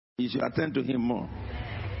You should attend to him more.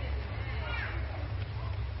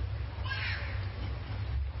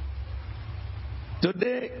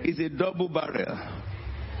 Today is a double barrel.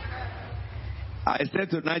 I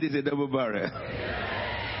said tonight is a double barrel.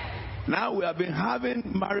 Now we have been having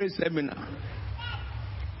marriage seminar.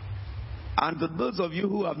 And to those of you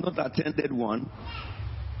who have not attended one,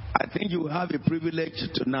 I think you have a privilege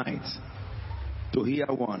tonight to hear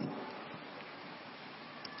one.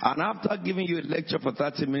 And after giving you a lecture for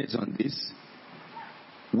 30 minutes on this,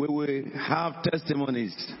 we will have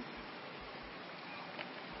testimonies.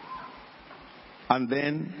 And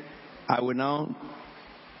then I will now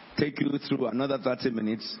take you through another 30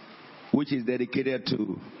 minutes, which is dedicated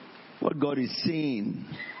to what God is saying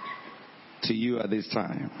to you at this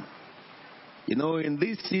time. You know, in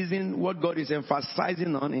this season, what God is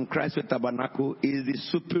emphasizing on in Christ Faith Tabernacle is the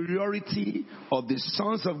superiority of the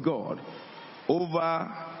sons of God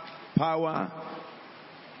over power,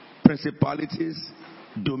 principalities,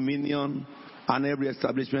 dominion, and every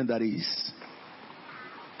establishment that is.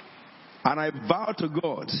 And I vow to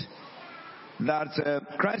God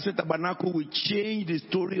that Christ Faith Tabernacle will change the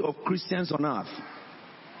story of Christians on earth.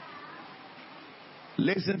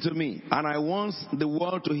 Listen to me, and I want the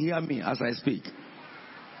world to hear me as I speak.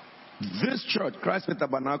 This church, Christ Faith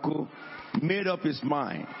Tabernacle, made up his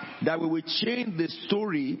mind that we will change the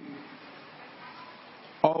story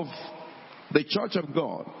of the church of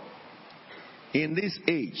God in this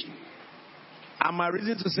age. And my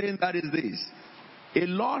reason to say that is this. A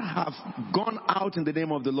lot have gone out in the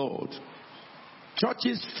name of the Lord.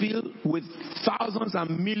 Churches filled with thousands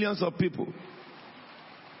and millions of people.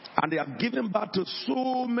 And they have given birth to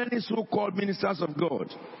so many so-called ministers of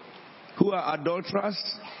God who are adulterers.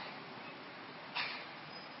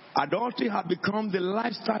 Adultery has become the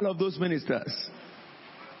lifestyle of those ministers.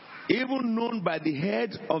 Even known by the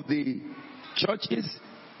head of the churches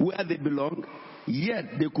where they belong, yet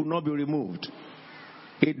they could not be removed.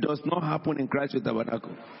 It does not happen in Christ Faith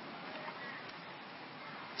Tabernacle.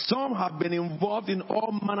 Some have been involved in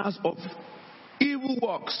all manners of evil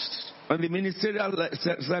works on the ministerial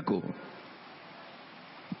circle.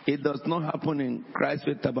 It does not happen in Christ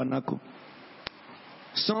Faith Tabernacle.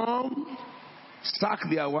 Some sack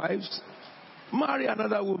their wives, marry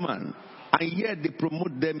another woman, and yet they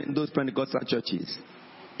promote them in those Pentecostal churches.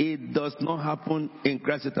 It does not happen in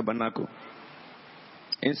Christ Faith Tabernacle.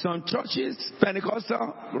 In some churches,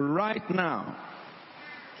 Pentecostal, right now,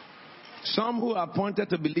 some who are appointed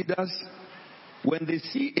to be leaders, when they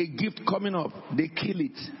see a gift coming up, they kill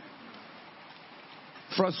it,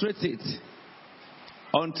 frustrate it,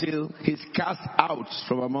 until he's cast out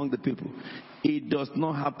from among the people. It does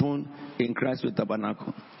not happen in Christ Faith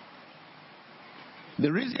Tabernacle.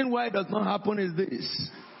 The reason why it does not happen is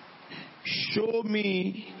this. Show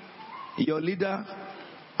me your leader,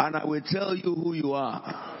 and I will tell you who you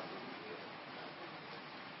are.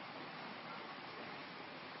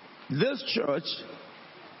 This church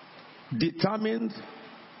determined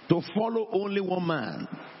to follow only one man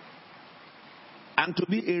and to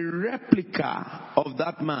be a replica of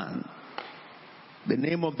that man. The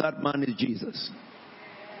name of that man is Jesus.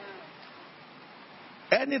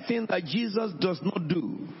 Anything that Jesus does not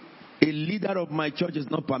do, a leader of my church is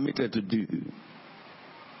not permitted to do.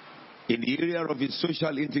 In the area of his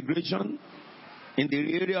social integration, in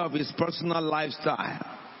the area of his personal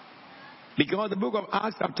lifestyle. Because the book of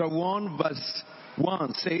Acts chapter 1 verse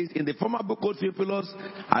 1 says, in the former book of Theophilus,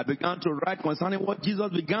 I began to write concerning what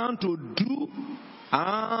Jesus began to do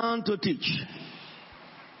and to teach.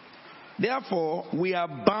 Therefore, we are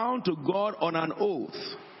bound to God on an oath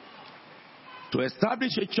to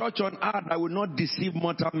establish a church on earth that will not deceive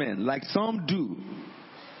mortal men, like some do.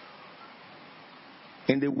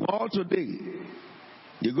 In the world today,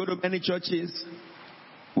 you go to many churches.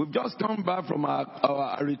 We've just come back from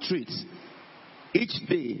our retreat. Each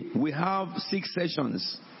day, we have 6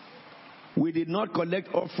 sessions. We did not collect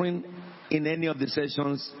offering in any of the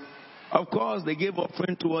sessions. Of course, they gave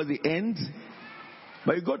offering towards the end.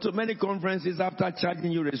 But you go to many conferences after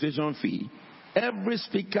charging you registration fee. Every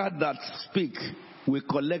speaker that speaks will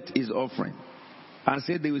collect his offering. And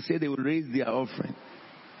they will raise their offering.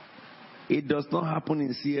 It does not happen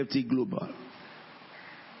in CFT Global.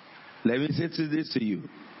 Let me say this to you.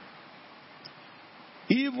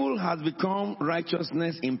 Evil has become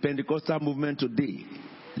righteousness in Pentecostal movement today.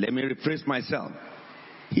 Let me rephrase myself.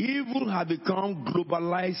 Evil has become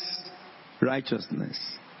globalized righteousness.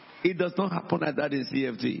 It does not happen like that in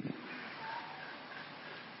CFT.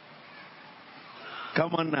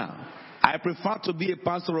 Come on now. I prefer to be a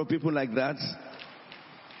pastor of people like that.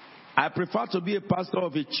 I prefer to be a pastor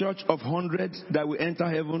of a church of hundreds that will enter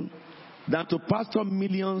heaven than to pastor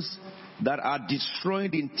millions that are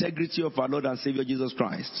destroying the integrity of our Lord and Savior Jesus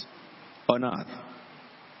Christ on earth.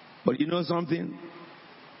 But you know something?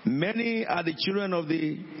 Many are the children of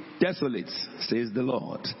the desolates, says the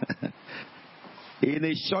Lord. In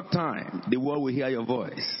a short time, the world will hear your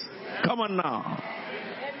voice. Come on now.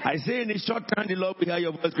 I say in a short time, the Lord will hear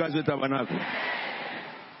your voice, Christ with Tabernacle.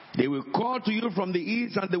 They will call to you from the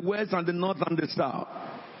east and the west and the north and the south.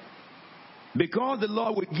 Because the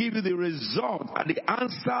Lord will give you the result and the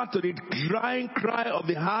answer to the crying cry of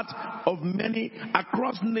the heart of many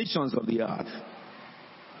across nations of the earth.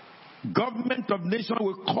 Government of nations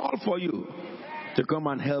will call for you to come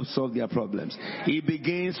and help solve their problems. It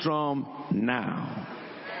begins from now.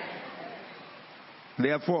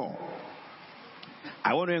 Therefore,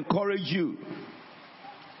 I want to encourage you.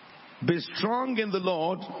 Be strong in the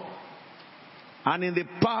Lord and in the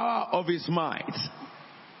power of His might.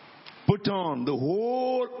 Put on the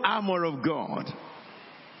whole armor of God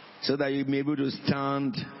so that you may be able to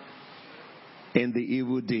stand in the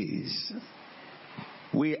evil days.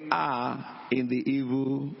 We are in the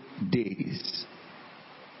evil days.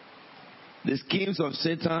 The schemes of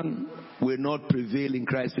Satan will not prevail in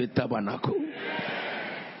Christ's tabernacle.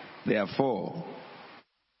 Therefore,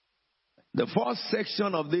 the first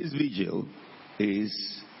section of this vigil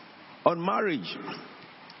is on marriage.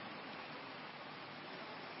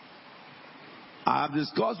 I have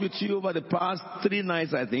discussed with you over the past 3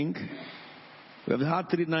 nights, I think. We have had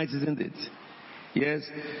 3 nights, isn't it? Yes.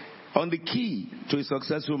 On the key to a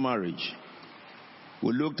successful marriage,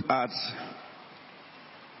 we looked at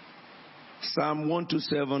Psalm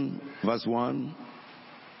 127, verse 1.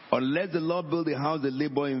 Unless the Lord build a house, they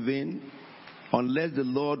labor in vain. Unless the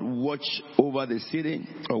Lord watch over the city,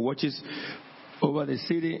 or watches over the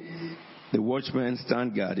city, the watchmen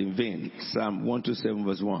stand guard in vain. Psalm 127,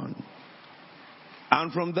 verse 1.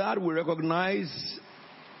 And from that we recognize,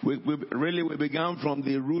 we began from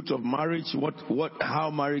the root of marriage, how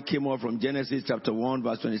marriage came up from Genesis chapter 1,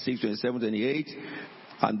 verse 26, 27, 28.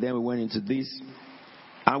 And then we went into this.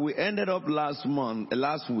 And we ended up last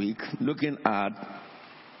week, looking at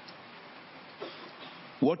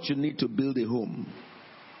what you need to build a home.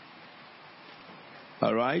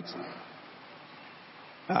 All right?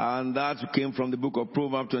 And that came from the book of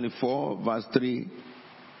Proverbs 24, verse 3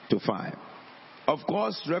 to 5. Of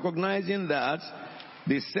course, recognizing that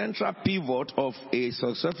the central pivot of a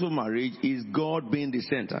successful marriage is God being the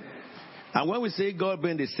center. And when we say God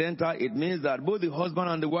being the center, it means that both the husband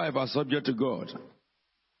and the wife are subject to God.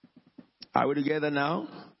 Are we together now?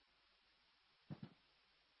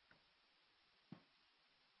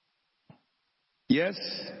 Yes?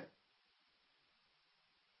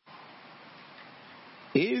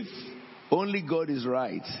 If only God is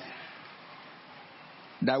right,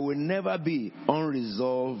 there will never be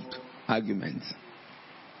unresolved arguments.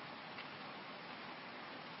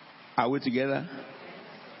 Are we together?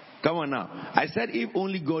 Come on now. I said if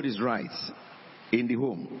only God is right in the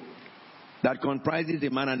home that comprises a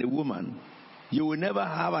man and a woman, you will never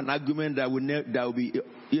have an argument that will be,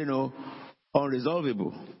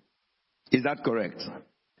 unresolvable. Is that correct?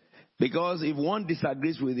 Because if one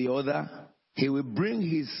disagrees with the other, he will bring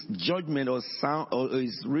his judgment or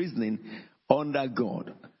his reasoning under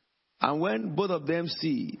God. And when both of them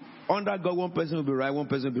see, under God, one person will be right, one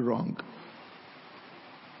person will be wrong.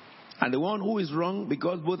 And the one who is wrong,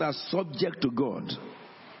 because both are subject to God,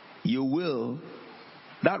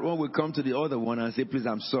 that one will come to the other one and say, please,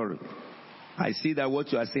 I'm sorry. I see that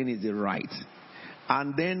what you are saying is the right.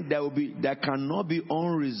 And then there cannot be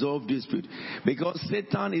unresolved dispute. Because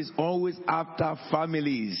Satan is always after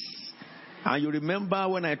families. And you remember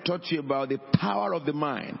when I taught you about the power of the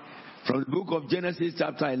mind, from the book of Genesis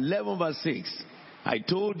chapter 11 verse 6, I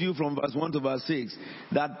told you from verse 1 to verse 6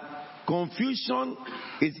 that confusion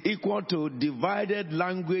is equal to divided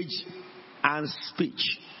language and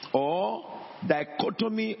speech, or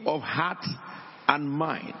dichotomy of heart and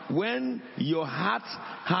mind. When your heart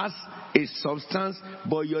has a substance,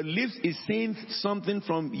 but your lips is saying something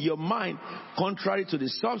from your mind contrary to the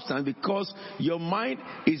substance, because your mind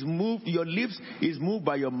is moved, your lips is moved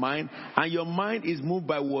by your mind, and your mind is moved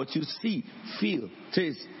by what you see, feel,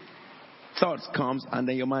 taste. Thoughts comes, and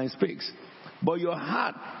then your mind speaks. But your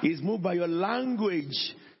heart is moved by your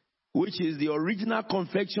language, which is the original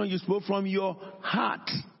confection you spoke from your heart.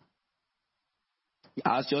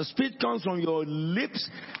 As your speech comes from your lips,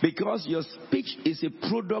 because your speech is a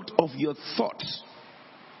product of your thoughts.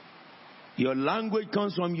 Your language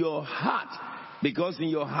comes from your heart, because in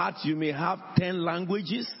your heart you may have 10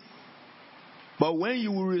 languages. But when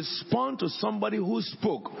you respond to somebody who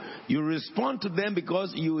spoke, you respond to them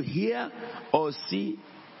because you hear or see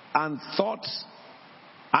and thoughts.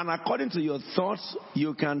 And according to your thoughts,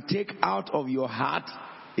 you can take out of your heart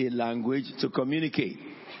a language to communicate.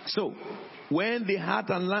 So, when the heart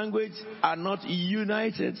and language are not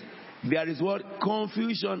united, there is what?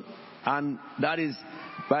 Confusion. And that is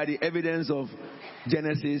by the evidence of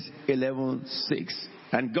Genesis 11:6.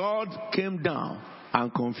 And God came down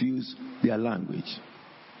and confused their language.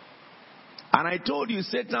 And I told you,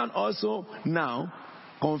 Satan also now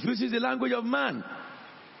confuses the language of man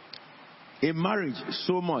in marriage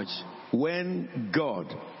so much when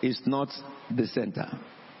God is not the center.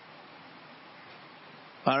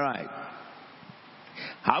 All right.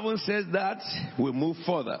 Having said that, we move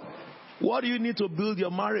further. What do you need to build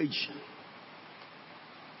your marriage?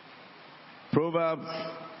 Proverbs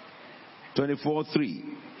 24:3.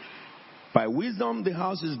 By wisdom the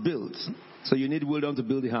house is built. So you need wisdom to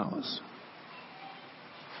build the house.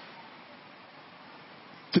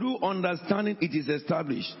 Through understanding it is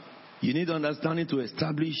established. You need understanding to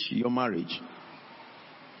establish your marriage.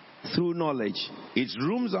 Through knowledge, its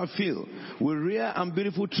rooms are filled with rare and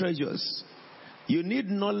beautiful treasures. You need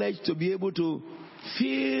knowledge to be able to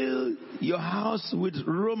fill your house with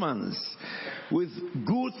romance, with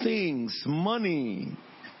good things, money,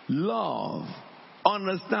 love,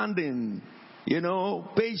 understanding,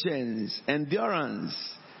 patience, endurance.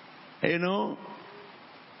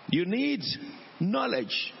 You need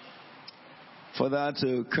knowledge for that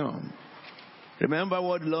to come. Remember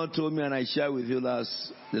what the Lord told me, and I shared with you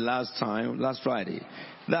last Friday,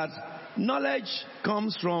 that knowledge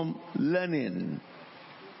comes from learning.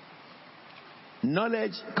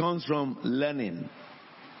 Knowledge comes from learning.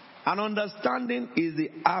 And understanding is the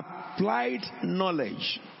applied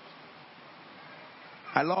knowledge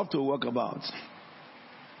I love to work about.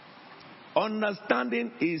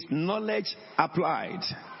 Understanding is knowledge applied.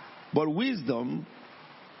 But wisdom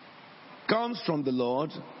comes from the Lord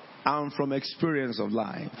and from experience of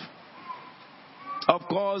life. Of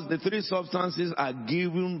course, the three substances are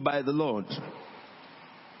given by the Lord.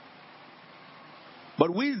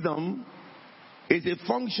 But wisdom is a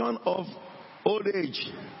function of old age.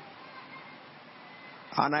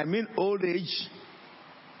 And I mean old age,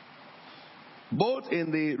 both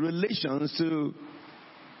in the relations to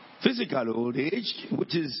physical old age,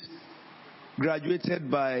 which is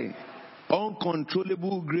graduated by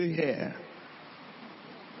uncontrollable gray hair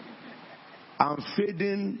and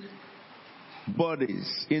fading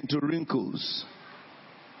bodies into wrinkles.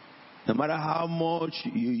 No matter how much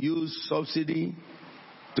you use subsidy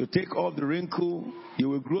to take off the wrinkle, you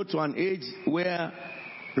will grow to an age where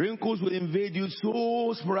wrinkles will invade you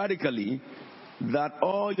so sporadically that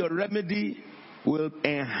all your remedy will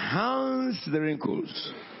enhance the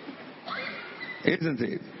wrinkles. Isn't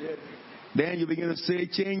it? Yes. Then you begin to say,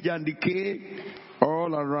 change and decay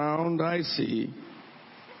all around I see.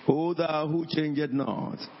 O thou who changeth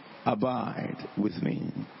not, abide with me.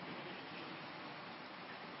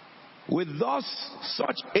 With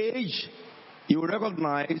such age, you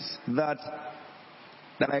recognize that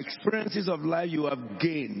the experiences of life you have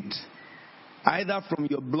gained, either from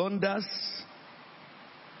your blunders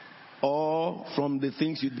or from the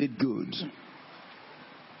things you did good.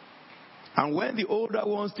 And when the older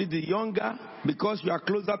ones did the younger, because you are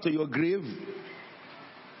closer to your grave,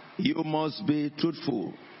 you must be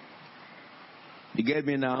truthful. You get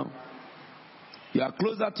me now? You are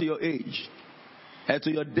closer to your age,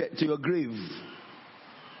 to your grave.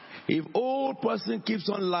 If old person keeps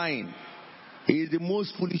on lying, he is the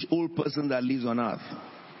most foolish old person that lives on earth.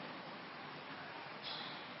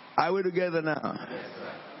 Are we together now?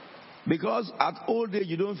 Because at old age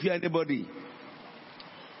you don't fear anybody.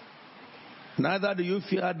 Neither do you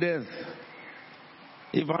fear death.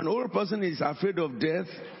 If an old person is afraid of death,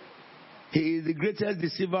 he is the greatest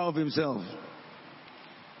deceiver of himself.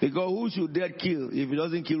 Because who should death kill if he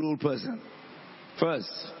doesn't kill old person?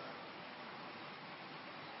 First.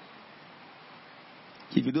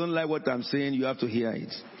 If you don't like what I'm saying, you have to hear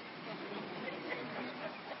it.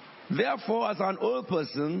 Therefore, as an old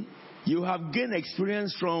person, you have gained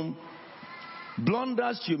experience from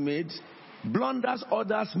blunders you made, blunders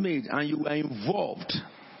others made, and you were involved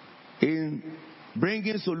in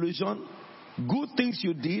bringing solution, good things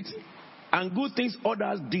you did, and good things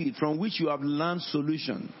others did from which you have learned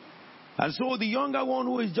solution. And so the younger one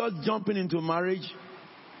who is just jumping into marriage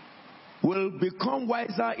will become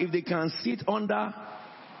wiser if they can sit under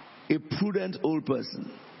a prudent old person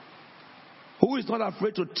who is not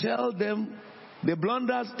afraid to tell them the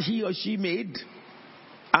blunders he or she made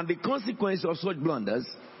and the consequences of such blunders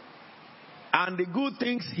and the good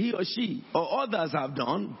things he or she or others have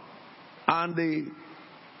done, and they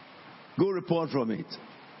go report from it.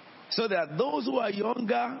 So that those who are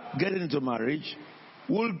younger getting into marriage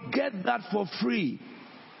will get that for free.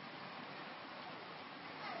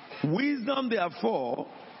 Wisdom, therefore,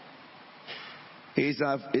 is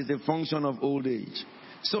a function of old age.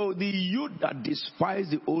 So the youth that despise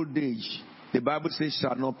the old age, the Bible says,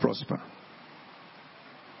 shall not prosper.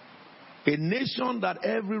 A nation that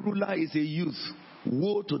every ruler is a youth,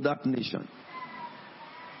 woe to that nation.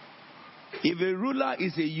 If a ruler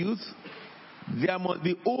is a youth, there must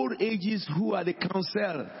be old ages who are the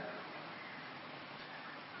counsel.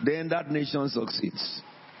 Then that nation succeeds.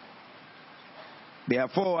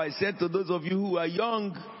 Therefore, I said to those of you who are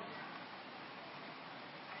young,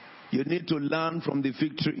 you need to learn from the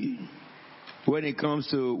fig tree when it comes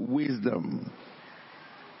to wisdom.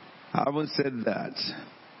 I haven't said that.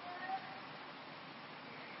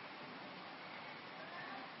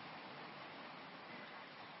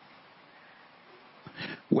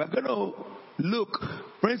 We're going to look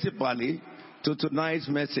principally to tonight's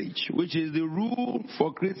message, which is the rule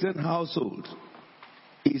for Christian household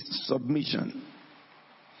is submission.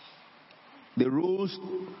 The rules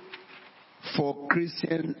for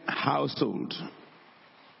Christian household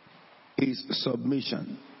is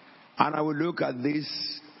submission. And I will look at this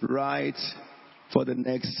right for the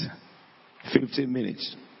next 15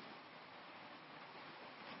 minutes.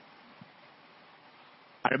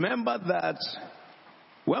 I remember that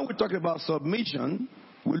when we talked about submission,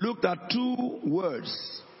 we looked at two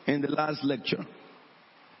words in the last lecture.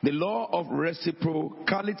 The law of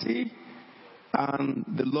reciprocality and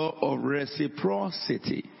the law of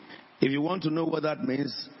reciprocity. If you want to know what that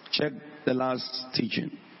means, check the last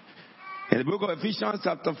teaching. In the book of Ephesians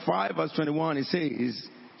chapter 5 verse 21, it says,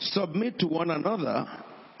 submit to one another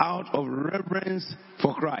out of reverence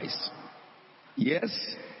for Christ. Yes?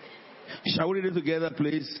 Shall we read it together,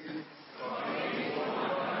 please?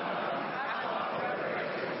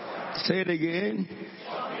 Say it again.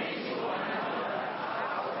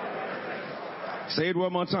 Say it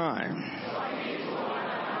one more time.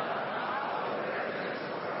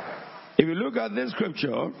 If you look at this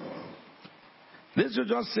scripture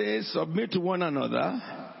says, submit to one another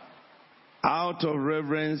out of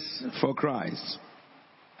reverence for Christ.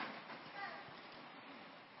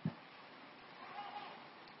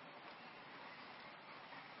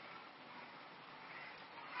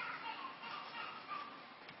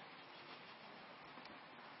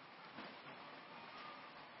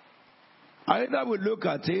 Either we look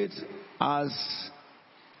at it as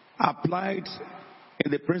applied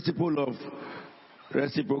in the principle of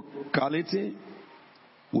reciprocality,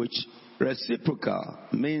 which reciprocal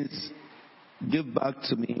means give back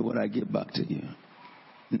to me what I give back to you.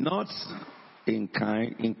 Not in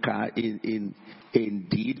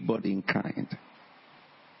deed, but in kind.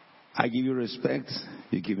 I give you respect,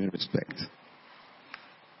 you give me respect.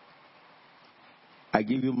 I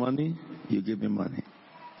give you money, you give me money.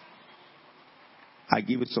 I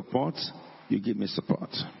give you support, you give me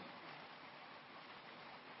support.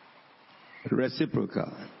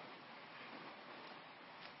 Reciprocal.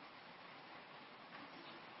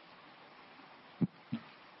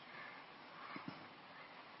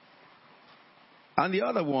 And the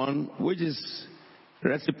other one, which is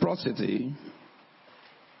reciprocity,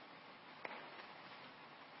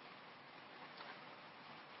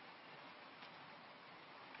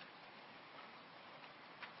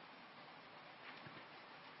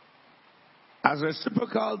 as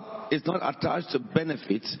reciprocal is not attached to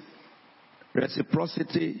benefit,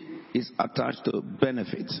 reciprocity is attached to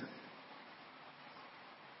benefit.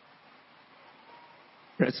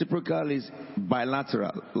 Reciprocal is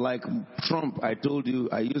bilateral. Like Trump, I told you,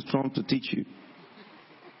 I used Trump to teach you.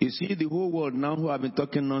 You see, the whole world now who have been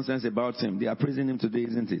talking nonsense about him, they are praising him today,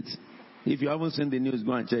 isn't it? If you haven't seen the news,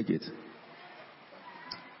 go and check it.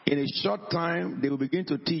 In a short time, they will begin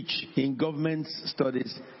to teach in government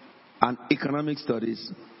studies and economic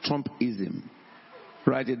studies, Trumpism.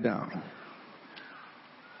 Write it down.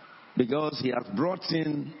 Because he has brought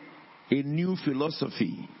in a new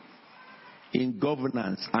philosophy in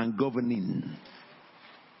governance and governing,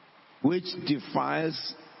 which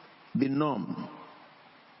defies the norm,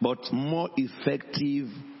 but more effective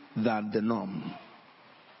than the norm.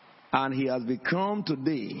 And he has become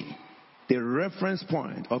today the reference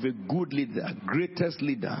point of a good leader, greatest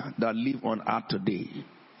leader that live on earth today.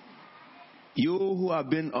 You who have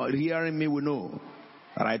been hearing me will know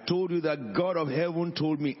that I told you that God of heaven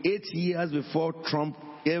told me 8 years before Trump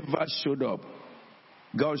ever showed up.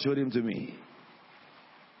 God showed him to me.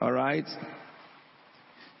 All right?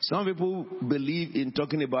 Some people believe in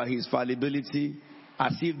talking about his fallibility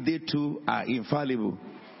as if they too are infallible.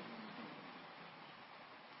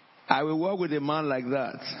 I will work with a man like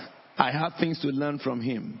that. I have things to learn from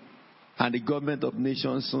him. And the government of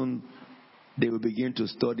nations soon, they will begin to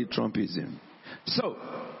study Trumpism. So,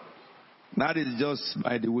 that is just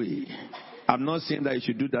by the way. I'm not saying that you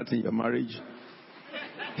should do that in your marriage.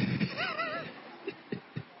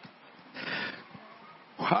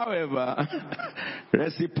 However,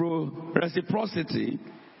 reciprocity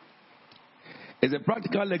is a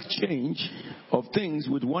practical exchange of things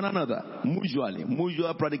with one another.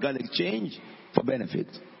 Mutual practical exchange for benefit.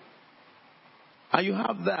 And you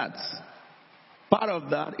have that. Part of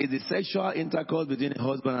that is the sexual intercourse between a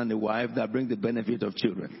husband and a wife that brings the benefit of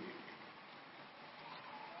children.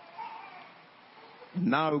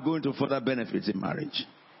 Now we're going to further benefits in marriage.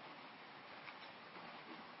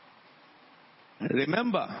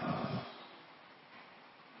 Remember,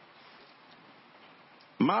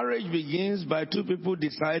 marriage begins by two people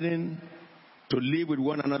deciding to live with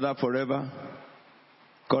one another forever.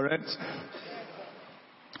 Correct?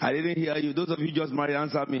 I didn't hear you. Those of you just married,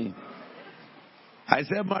 answer me. I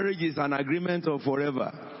said marriage is an agreement of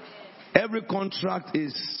forever. Every contract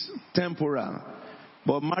is temporal,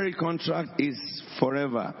 but marriage contract is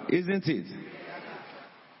forever, isn't it?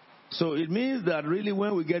 So it means that really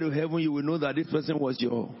when we get to heaven, you will know that this person was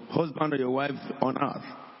your husband or your wife on earth.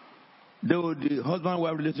 Though the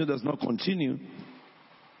husband-wife relationship does not continue,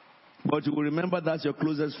 but you will remember that's your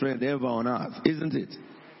closest friend ever on earth, isn't it?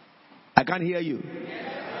 I can't hear you.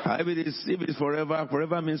 If it is forever,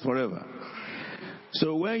 forever means forever.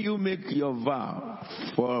 So when you make your vow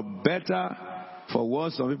for better, for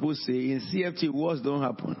worse, some people say in CFT worse don't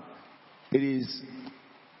happen. It is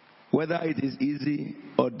whether it is easy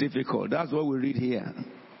or difficult. That's what we read here.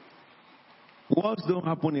 Worse don't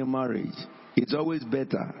happen in marriage. It's always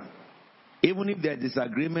better. Even if there's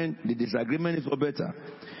disagreement, the disagreement is for better.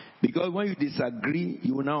 Because when you disagree,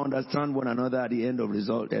 you will now understand one another at the end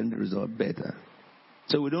result better.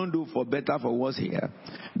 So we don't do for better, for worse here,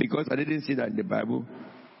 because I didn't see that in the Bible.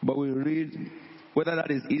 But we read whether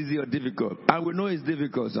that is easy or difficult. And we know it's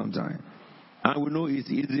difficult sometimes. And we know it's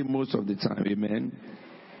easy most of the time. Amen.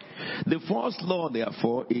 The first law,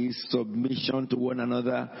 therefore, is submission to one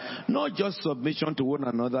another. Not just submission to one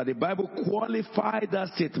another. The Bible qualified that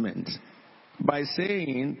statement by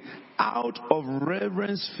saying, out of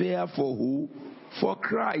reverence, fear for who? For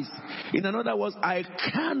Christ. In other words, I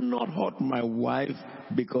cannot hurt my wife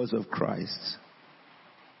because of Christ.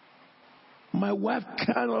 My wife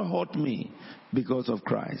cannot hurt me because of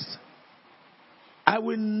Christ. I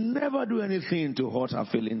will never do anything to hurt her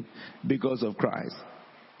feelings because of Christ.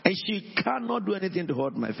 And she cannot do anything to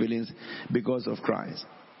hurt my feelings because of Christ.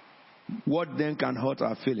 What then can hurt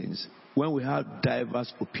our feelings? When we have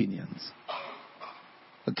diverse opinions.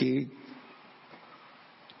 Okay?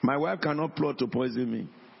 My wife cannot plot to poison me.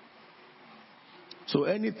 So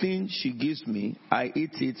anything she gives me, I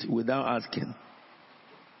eat it without asking.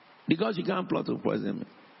 Because she can't plot to poison me.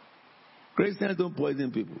 Christians don't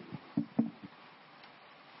poison people.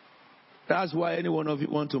 That's why any one of you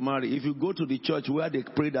want to marry. If you go to the church where they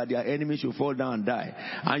pray that their enemy should fall down and die,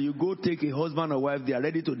 and you go take a husband or wife, they are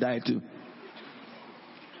ready to die too.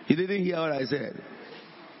 You didn't hear what I said.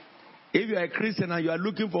 If you are a Christian and you are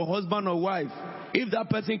looking for husband or wife, if that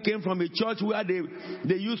person came from a church where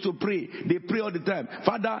they used to pray, they pray all the time,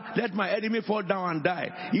 Father, let my enemy fall down and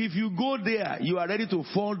die. If you go there, you are ready to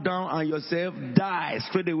fall down and yourself die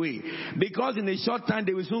straight away. Because in a short time,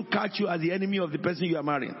 they will soon catch you as the enemy of the person you are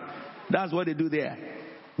marrying. That's what they do there.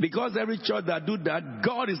 Because every church that do that,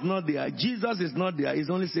 God is not there. Jesus is not there. It's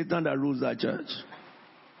only Satan that rules that church.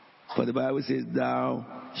 For the Bible says, thou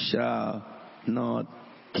shalt not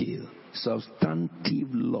kill. Substantive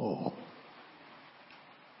law.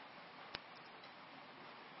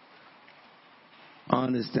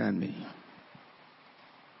 Understand me.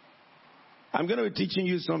 I'm going to be teaching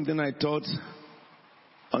you something I taught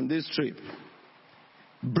on this trip.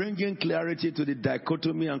 Bringing clarity to the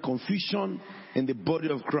dichotomy and confusion in the body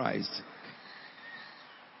of Christ.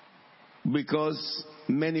 Because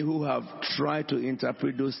many who have tried to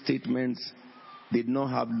interpret those statements did not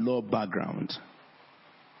have law background.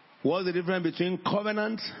 What's the difference between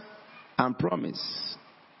covenant and promise?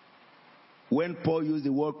 When Paul used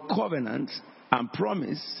the word covenant and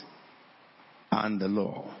promise and the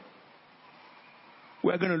law.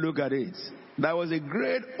 We're going to look at it. That was a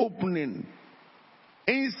great opening,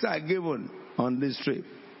 insight given on this trip.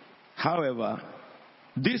 However,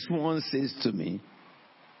 this one says to me,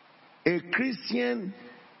 a Christian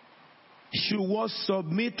should what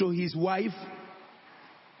submit to his wife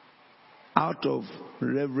out of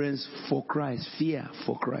reverence for Christ, fear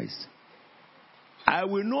for Christ. I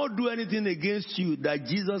will not do anything against you that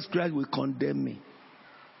Jesus Christ will condemn me.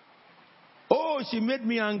 Oh, Oh, she made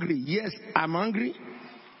me angry. Yes, I'm angry.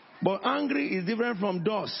 But angry is different from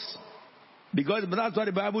does. Because that's what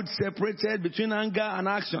the Bible separated between anger and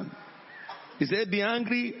action. It said, be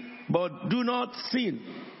angry, but do not sin.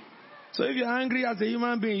 So if you're angry as a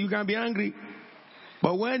human being, you can be angry.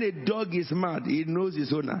 But when a dog is mad, he knows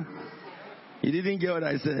his owner. You didn't get what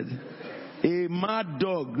I said. A mad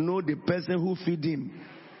dog knows the person who feed him.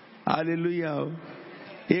 Hallelujah.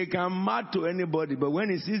 He can mad to anybody, but when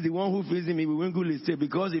he sees the one who feeds him, he will winkle his tail.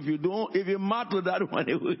 Because if you're mad to that one,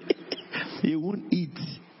 he won't eat.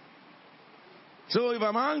 So if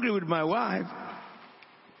I'm angry with my wife,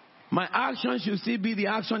 my action should still be the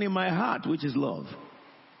action in my heart, which is love.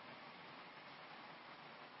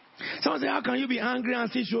 Someone say, how can you be angry and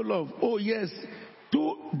still show love? Oh yes,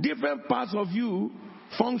 two different parts of you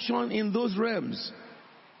function in those realms.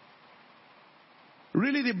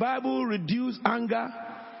 Really, the Bible reduced anger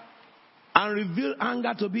and revealed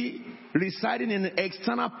anger to be residing in the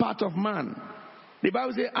external part of man. The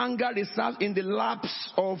Bible says anger resides in the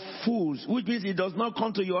laps of fools, which means it does not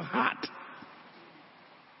come to your heart.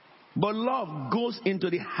 But love goes into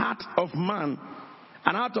the heart of man,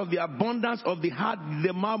 and out of the abundance of the heart,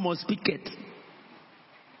 the mouth must speak it.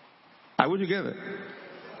 Are we together?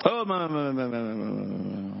 Oh,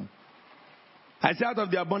 man. I say out of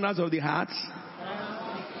the abundance of the heart,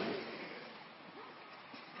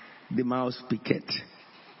 the mouth speak it.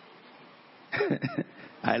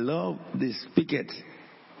 I love this. Speak it.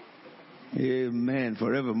 Amen.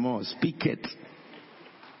 Forevermore. Speak it.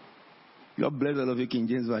 God bless all of you, King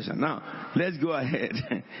James Version. Now, let's go ahead.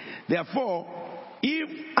 Therefore, if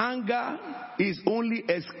anger is only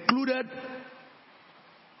excluded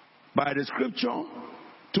by the scripture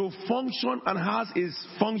to function and has its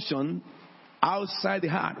function outside the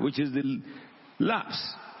heart, which is the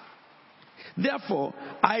laps. Therefore,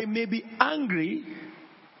 I may be angry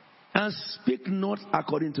and speak not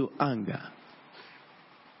according to anger.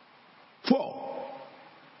 4,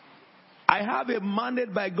 I have a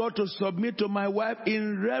mandate by God to submit to my wife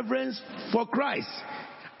in reverence for Christ.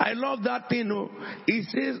 I love that thing. It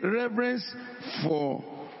says reverence for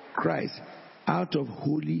Christ out of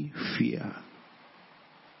holy fear.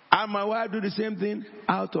 And my wife do the same thing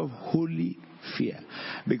out of holy fear.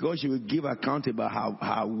 Because she will give account about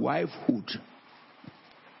her wifehood,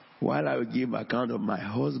 while I will give account of my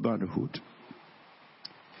husbandhood.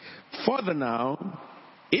 Further now,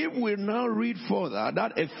 if we now read further,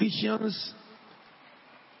 that Ephesians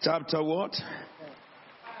chapter what?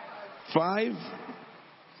 5.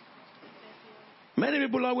 Many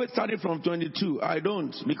people always start it from 22. I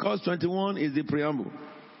don't, because 21 is the preamble.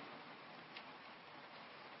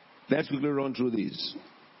 Let's quickly run through this.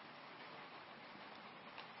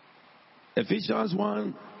 Ephesians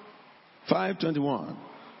 1, 5, 21.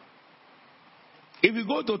 If you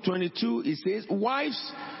go to 22, it says,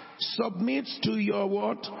 wives, submit to your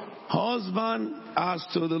what? Husband as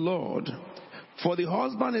to the Lord. For the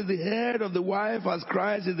husband is the head of the wife, as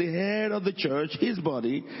Christ is the head of the church, his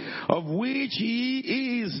body, of which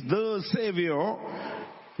he is the Savior.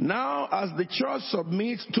 Now, as the church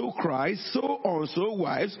submits to Christ, so also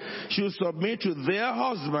wives should submit to their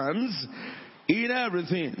husbands in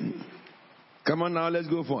everything. Come on now, let's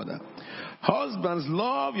go further. Husbands,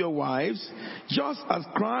 love your wives, just as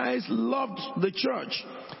Christ loved the church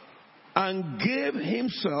and gave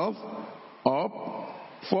himself up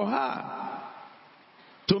for her,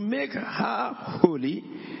 to make her holy,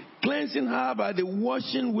 cleansing her by the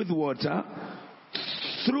washing with water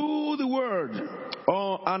through the word,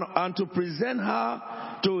 and to present her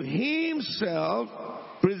to himself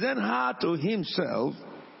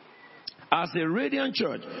as a radiant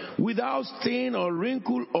church, without stain or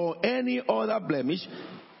wrinkle or any other blemish,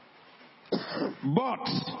 but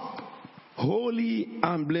holy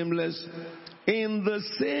and blameless. In the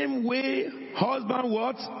same way, husband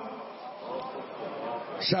what?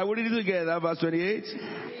 Shall we read it together? Verse 28.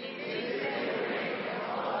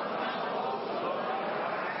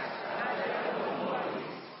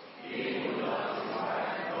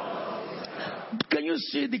 Can you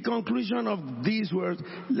see the conclusion of these words?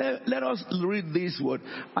 Let us read this word.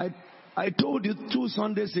 I told you 2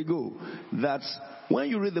 Sundays ago that when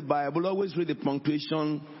you read the Bible, always read the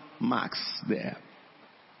punctuation marks there.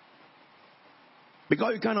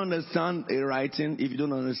 Because you can't understand a writing if you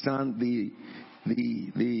don't understand the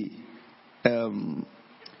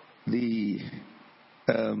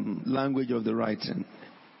language of the writing,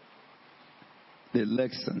 the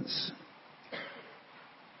lexicons.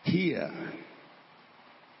 Here,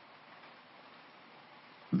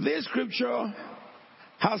 this scripture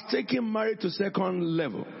has taken marriage to second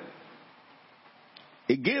level.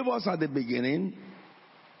 It gave us at the beginning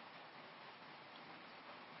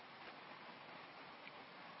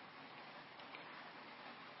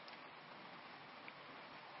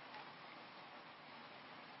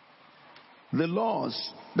the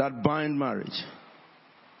laws that bind marriage.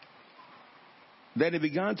 Then he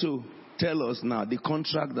began to tell us now the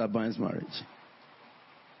contract that binds marriage.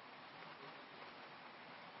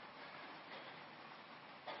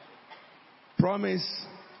 Promise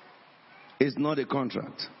is not a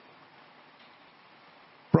contract.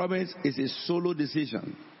 Promise is a solo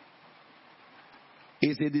decision.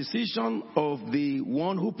 It's a decision of the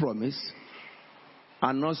one who promised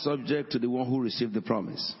and not subject to the one who received the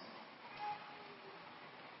promise.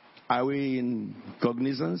 Are we in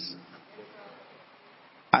cognizance?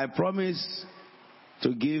 I promise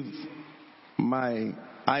to give my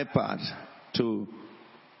iPad to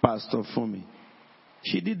Pastor Fumi.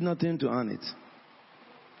 She did nothing to earn it.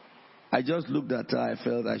 I just looked at her. I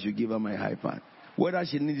felt I should give her my iPad. Whether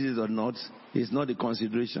she needs it or not is not a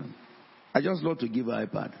consideration. I just love to give her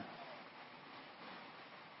iPad.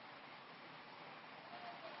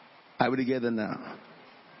 I will together now.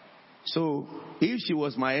 So, if she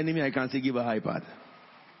was my enemy, I can still give her iPad.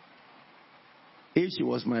 If she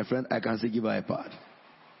was my friend, I can still give her iPad.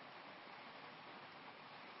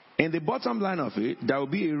 In the bottom line of it, there will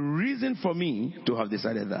be a reason for me to have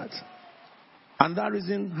decided that. And that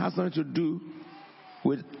reason has nothing to do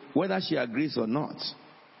with whether she agrees or not.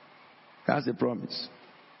 That's a promise.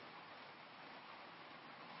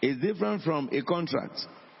 It's different from a contract.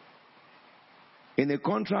 In a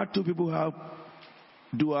contract, two people have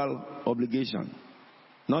dual obligation.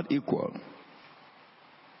 Not equal,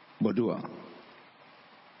 but dual.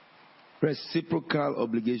 Reciprocal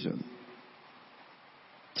obligation.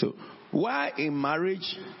 So, why in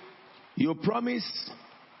marriage you promise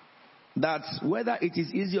that whether it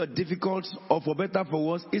is easy or difficult or for better for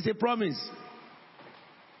worse, it's a promise.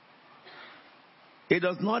 It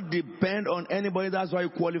does not depend on anybody. That's why you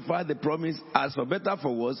qualify the promise as for better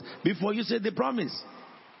for worse before you say the promise.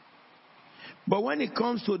 But when it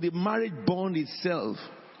comes to the marriage bond itself,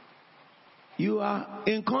 you are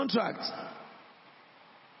in contract.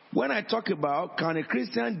 When I talk about can a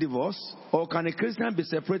Christian divorce or can a Christian be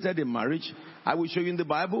separated in marriage, I will show you in the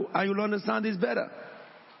Bible and you'll understand this better.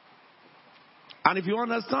 And if you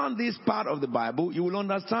understand this part of the Bible, you will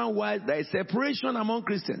understand why there is separation among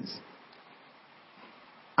Christians.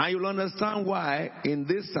 And you'll understand why in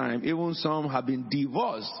this time even some have been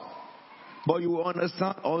divorced. But you will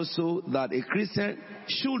understand also that a Christian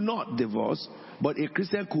should not divorce, but a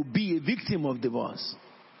Christian could be a victim of divorce.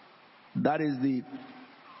 That is the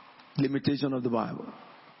limitation of the Bible.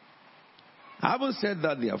 Having said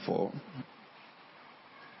that, therefore,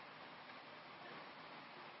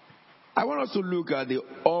 I want us to look at the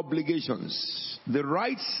obligations, the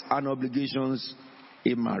rights and obligations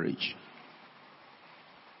in marriage.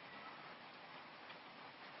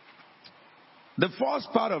 The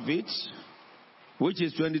first part of it, which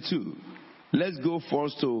is 22. Let's go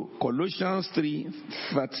first to Colossians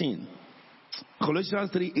 3:13.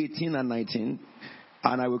 Colossians 3:18 and 19.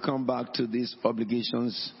 And I will come back to these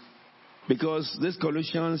obligations because this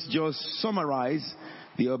Colossians just summarize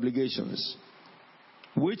the obligations,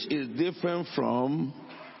 which is different from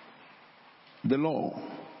the law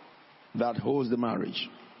that holds the marriage.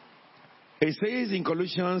 It says in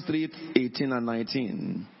Colossians 3:18 and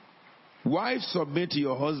 19, wives, submit to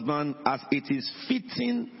your husband as it is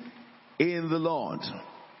fitting in the Lord.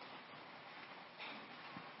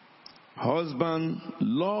 Husband,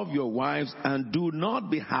 love your wives and do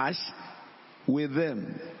not be harsh with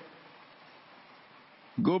them.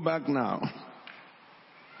 Go back now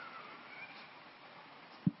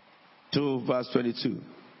to verse 22.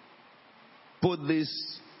 Put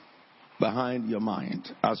this behind your mind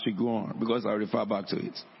as we go on, because I'll refer back to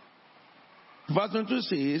it. Verse 22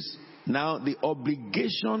 says, now the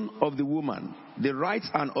obligation of the woman, the rights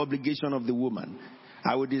and obligation of the woman.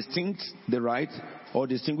 I will distinguish the right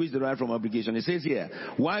from obligation. It says here,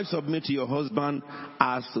 wives, submit to your husband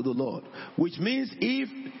as to the Lord. Which means if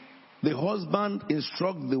the husband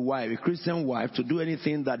instructs the wife, a Christian wife, to do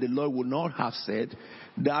anything that the Lord would not have said,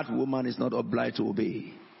 that woman is not obliged to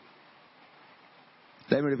obey.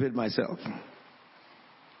 Let me repeat myself.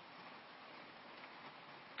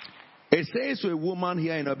 It says to a woman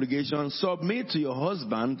here in obligation, submit to your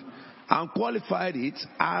husband, and qualified it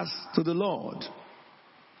as to the Lord.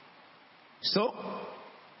 So,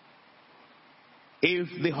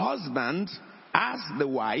 if the husband asks the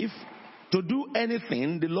wife to do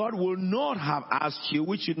anything the Lord will not have asked you,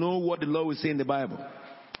 which you know what the Lord will say in the Bible.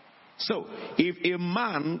 So, if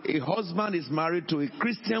a husband is married to a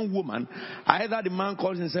Christian woman, either the man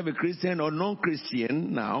calls himself a Christian or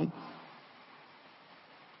non-Christian now,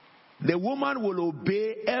 the woman will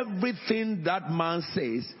obey everything that man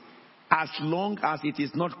says as long as it is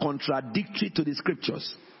not contradictory to the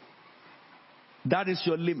scriptures. That is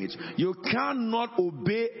your limit. You cannot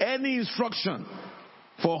obey any instruction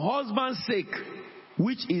for husband's sake,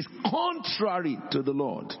 which is contrary to the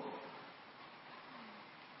Lord.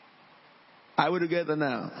 Are we together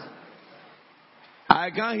now? I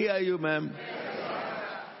can't hear you, ma'am.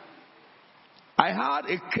 I had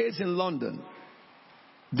a case in London.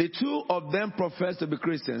 The two of them professed to be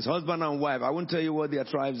Christians, husband and wife. I won't tell you what their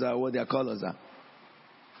tribes are, what their colors are.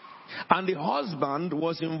 And the husband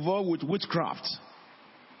was involved with witchcraft,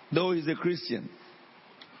 though he's a Christian.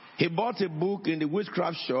 He bought a book in the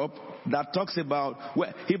witchcraft shop that talks about,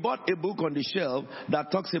 he bought a book on the shelf that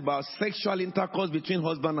talks about sexual intercourse between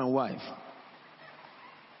husband and wife.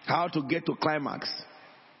 How to get to climax.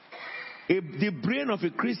 The brain of a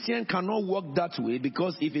Christian cannot work that way,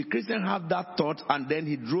 because if a Christian have that thought and then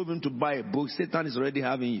he drove him to buy a book, Satan is already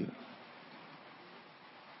having you.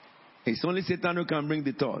 It's only Satan who can bring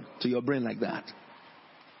the thought to your brain like that.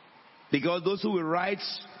 Because those who will write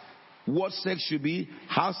what sex should be,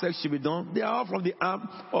 how sex should be done, they are all from the arm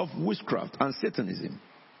of witchcraft and Satanism.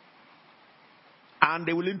 And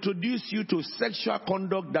they will introduce you to sexual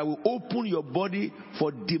conduct that will open your body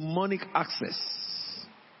for demonic access.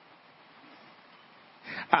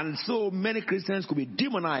 And so many Christians could be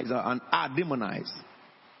demonized and are demonized.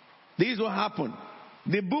 This is what happened.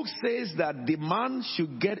 The book says that the man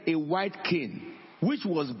should get a white cane, which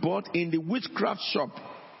was bought in the witchcraft shop.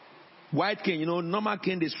 White cane, normal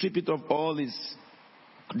cane, they strip it of all this,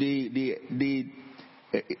 the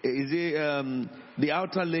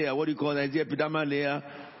outer layer, what do you call that? Is it epidermal layer?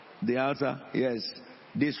 The outer, yes.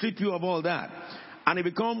 They strip you of all that. And it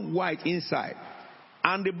becomes white inside.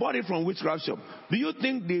 And they bought it from witchcraft shop. Do you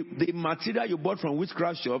think the material you bought from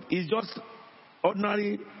witchcraft shop is just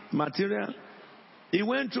ordinary material? It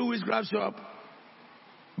went through witchcraft shop.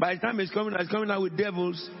 By the time it's coming out with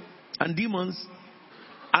devils and demons.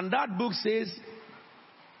 And that book says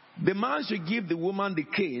the man should give the woman the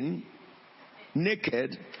cane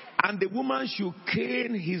naked, and the woman should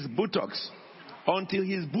cane his buttocks until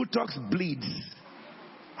his buttocks bleeds.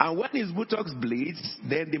 And when his buttocks bleeds,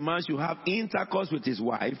 then the man should have intercourse with his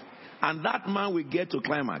wife, and that man will get to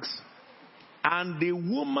climax. And the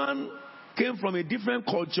woman came from a different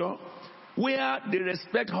culture where they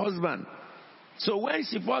respect husband. So when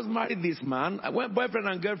she first married this man, when boyfriend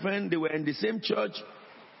and girlfriend, they were in the same church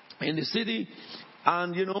in the city,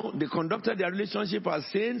 and they conducted their relationship as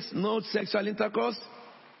saints, no sexual intercourse.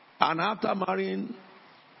 And after marrying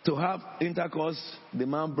to have intercourse, the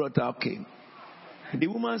man brought out cane. The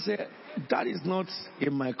woman said, that is not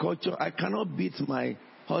in my culture. I cannot beat my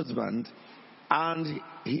husband. And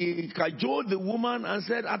he cajoled the woman and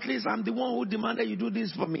said, at least I'm the one who demanded you do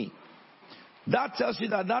this for me. That tells you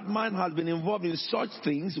that that man has been involved in such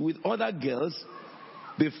things with other girls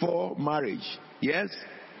before marriage. Yes?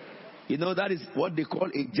 That is what they call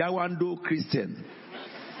a Jawando Christian.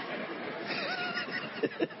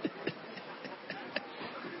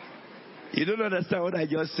 You don't understand what I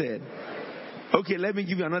just said? Okay, let me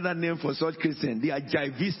give you another name for such Christians. They are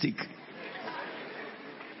jivistic.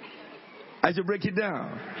 I should break it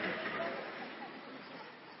down.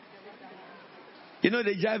 They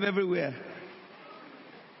jive everywhere.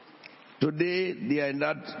 Today, they are in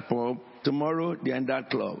that pub. Tomorrow, they are in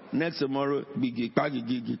that club. Next tomorrow,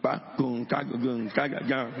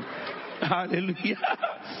 hallelujah.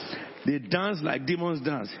 They dance like demons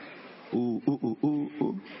dance. Ooh, ooh, ooh, ooh,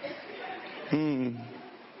 ooh.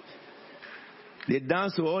 They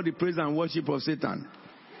dance to all the praise and worship of Satan.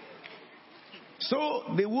 So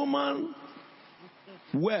the woman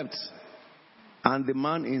wept, and the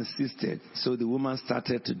man insisted. So the woman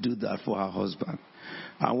started to do that for her husband.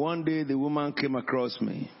 And one day the woman came across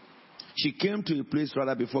me. She came to a place,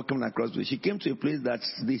 rather before coming across me, she came to a place that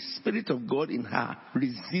the Spirit of God in her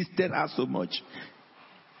resisted her so much.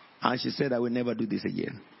 And she said, I will never do this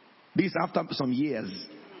again. This after some years.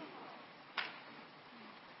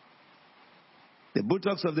 The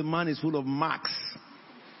buttocks of the man is full of marks.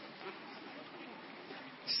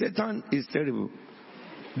 Satan is terrible.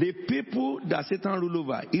 The people that Satan rule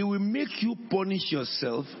over, it will make you punish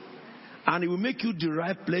yourself, and it will make you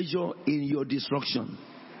derive pleasure in your destruction.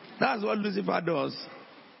 That's what Lucifer does.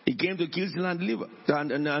 He came to kill, steal, and deliver,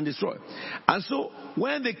 and destroy. And so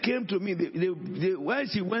when they came to me, when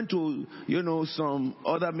she went to some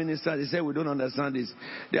other ministers, they said, we don't understand this.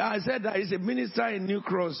 I said that he's a minister in New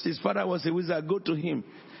Cross. His father was a wizard. Go to him.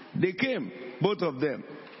 They came, both of them.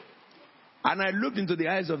 And I looked into the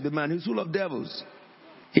eyes of the man. He's full of devils.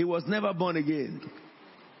 He was never born again.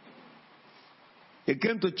 He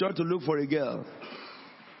came to church to look for a girl.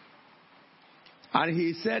 And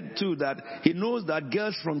he said too that he knows that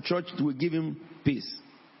girls from church will give him peace.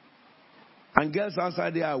 And girls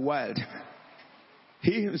outside there are wild.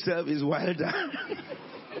 He himself is wilder.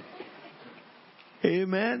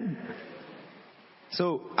 Amen.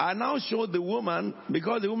 So I now showed the woman,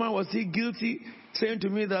 because the woman was still guilty, saying to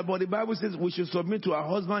me that, but the Bible says we should submit to our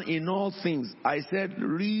husband in all things. I said,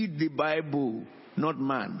 read the Bible, not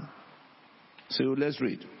man. So let's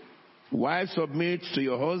read. Wife, submit to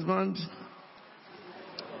your husband.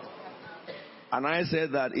 And I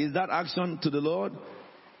said that, is that action to the Lord?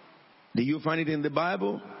 Do you find it in the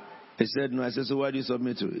Bible? He said, no. I said, so why do you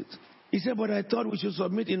submit to it? He said, but I thought we should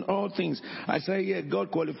submit in all things. I said, yeah,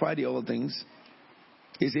 God qualified the all things.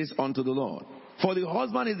 He says, unto the Lord. For the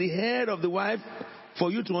husband is the head of the wife,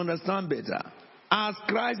 for you to understand better. As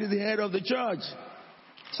Christ is the head of the church.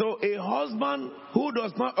 So a husband who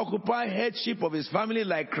does not occupy headship of his family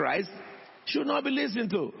like Christ should not be listened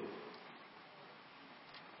to.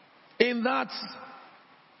 In that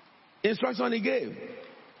instruction he gave.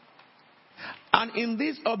 And in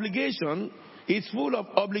this obligation, it's full of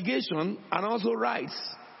obligation and also rights.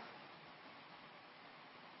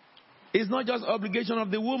 It's not just obligation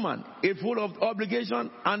of the woman. It's full of obligation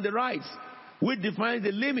and the rights, which defines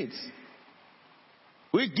the limits,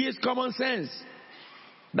 which gives common sense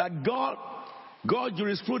that God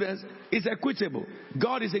jurisprudence is equitable.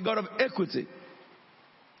 God is a God of equity.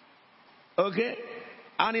 Okay?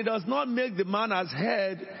 And it does not make the man as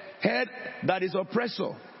head that is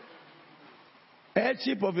oppressor.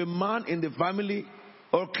 Headship of a man in the family,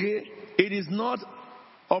 okay, it is not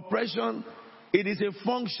oppression, it is a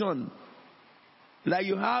function. Like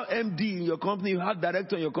you have MD in your company, you have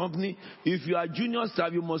director in your company. If you are junior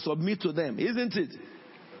staff, you must submit to them, isn't it?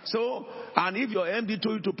 So, and if your MD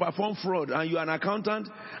told you to perform fraud and you are an accountant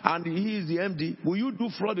and he is the MD, will you do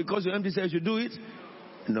fraud because your MD says you do it?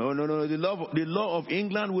 No. The law of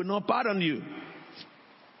England will not pardon you.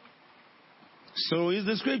 So is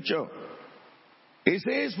the scripture. It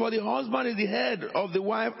says, for the husband is the head of the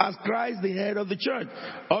wife as Christ the head of the church.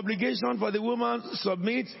 Obligation for the woman,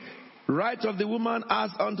 submit. Right of the woman as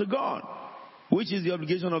unto God, which is the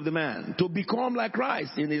obligation of the man, to become like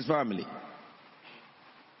Christ in his family.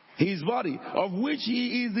 His body, of which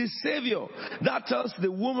he is the Savior. That tells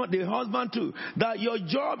the woman, the husband too, that your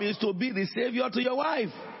job is to be the Savior to your wife.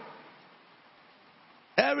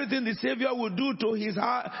 Everything the Savior will do to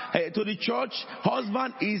the church,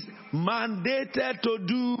 husband is mandated to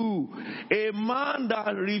do. A man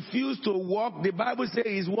that refused to walk, the Bible says,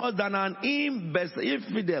 is worse than an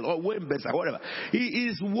infidel or whatever. He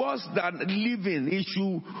is worse than living.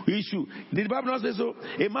 Issue. Did the Bible not say so?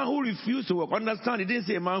 A man who refused to walk. Understand, it didn't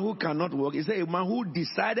say a man who cannot walk. It said a man who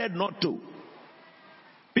decided not to.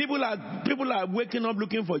 People are waking up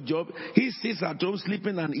looking for a job. He sits at home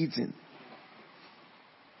sleeping and eating.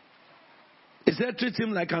 It said, treat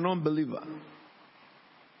him like an unbeliever.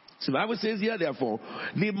 So the Bible says here, therefore,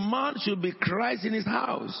 the man should be Christ in his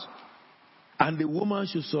house, and the woman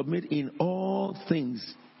should submit in all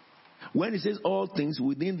things. When he says all things,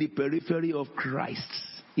 within the periphery of Christ,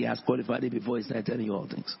 he has qualified it before he started telling you all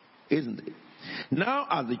things, isn't it? Now,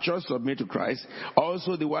 as the church submit to Christ,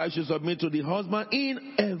 also the wife should submit to the husband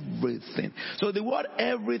in everything. So the word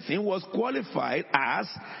everything was qualified as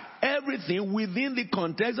everything within the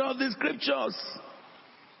context of the scriptures.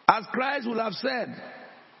 As Christ would have said,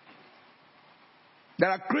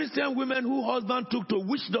 there are Christian women who husband took to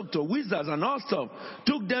witch doctor, wizards and all stuff,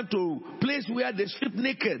 took them to place where they strip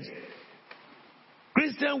naked.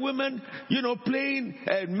 Christian women,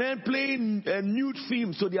 men playing nude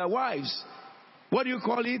films to their wives. What do you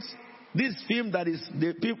call it? This film that is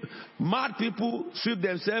mad people strip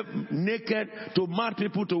themselves naked to mad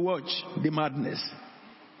people to watch the madness.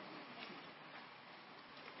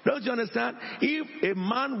 Don't you understand? If a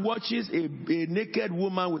man watches a naked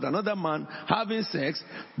woman with another man having sex,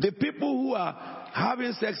 the people who are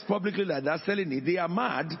having sex publicly like that, selling it, they are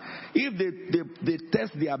mad. If they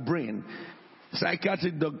test their brain,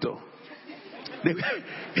 psychiatric doctor,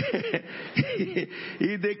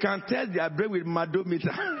 if they can test their brain with madometer,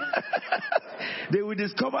 they will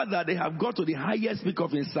discover that they have got to the highest peak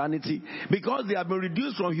of insanity because they have been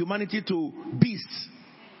reduced from humanity to beasts.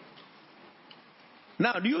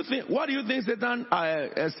 Now, what do you think Satan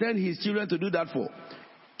sent his children to do that for?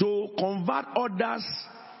 To convert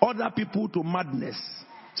other people to madness,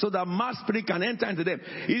 so that mad spirit can enter into them.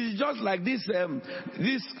 It's just like this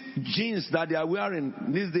jeans that they are wearing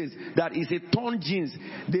these days, that is a torn jeans.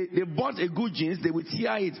 They bought a good jeans, they will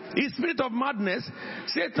tear it. It's spirit of madness.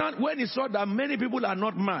 Satan, when he saw that many people are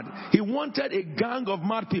not mad, he wanted a gang of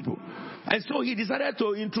mad people. And so he decided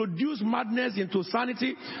to introduce madness into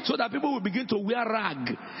sanity so that people will begin to wear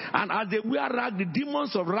rag. And as they wear rag, the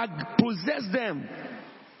demons of rag possess them.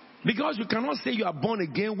 Because you cannot say you are born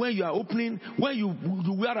again when you are opening, when you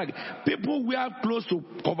wear rag. People wear clothes to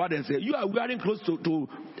cover themselves. You are wearing clothes to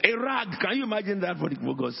a rag. Can you imagine that for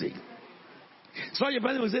God's sake? So your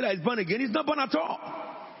person will say that he's born again. He's not born at all.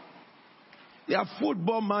 They are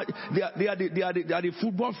football match. They are the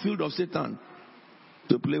football field of Satan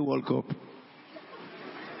to play World Cup.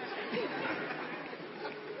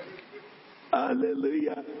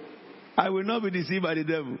 Hallelujah. I will not be deceived by the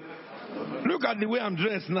devil. Look at the way I'm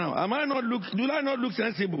dressed now. Do I not look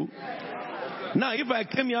sensible? Now, if I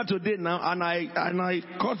came here today now and I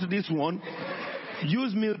cut this one,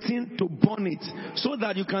 use Milton to burn it so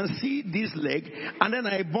that you can see this leg, and then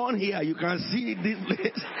I burn here, you can see this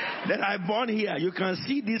place. Then I burn here, you can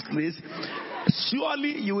see this place.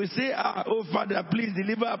 Surely you will say, oh Father, please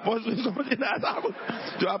deliver Apostle. Something that happened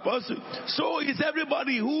to Apostle. So is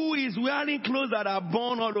everybody who is wearing clothes that are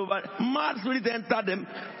born all over. Mad spirit enter them.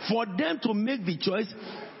 For them to make the choice,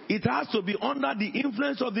 it has to be under the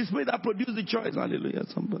influence of the spirit that produced the choice. Hallelujah,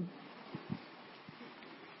 somebody.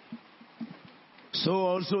 So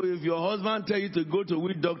also, if your husband tells you to go to a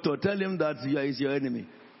witch doctor, tell him that he is your enemy.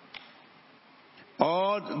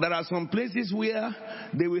 Or there are some places where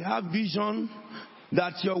they will have vision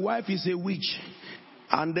that your wife is a witch.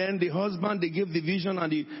 And then the husband, they give the vision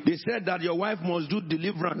and they said that your wife must do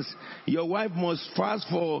deliverance. Your wife must fast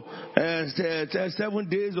for 7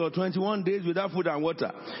 days or 21 days without food and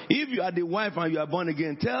water. If you are the wife and you are born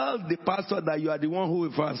again, tell the pastor that you are the one who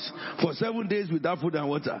will fast for 7 days without food and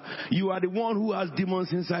water. You are the one who has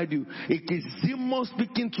demons inside you. It is demons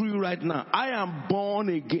speaking through you right now. I am born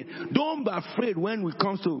again. Don't be afraid when it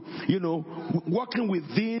comes to, working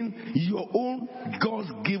within your own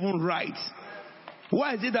God's-given rights.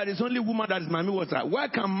 Why is it that it's only woman that is mommy water? Why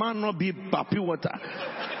can man not be papi water?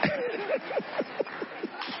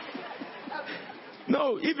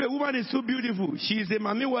 No, if a woman is too beautiful, she is a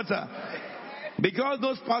mommy water. Because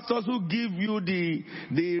those pastors who give you the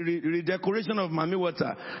redecoration of mommy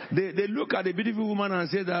water, they look at a beautiful woman and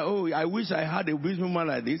say that, oh, I wish I had a beautiful woman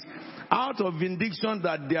like this. Out of vindication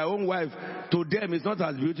that their own wife to them is not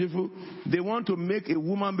as beautiful, they want to make a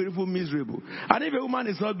woman beautiful miserable. And if a woman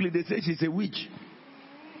is ugly, they say she's a witch.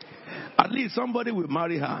 At least somebody will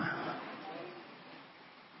marry her.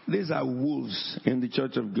 These are wolves in the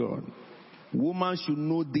church of God. Woman should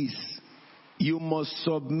know this. You must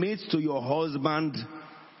submit to your husband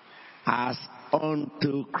as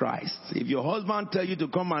unto Christ. If your husband tells you to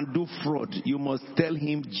come and do fraud, you must tell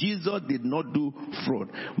him Jesus did not do fraud.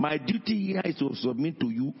 My duty here is to submit to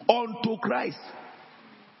you unto Christ.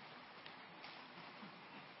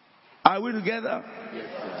 Are we together? Yes.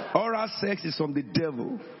 Oral sex is from the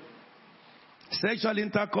devil. Sexual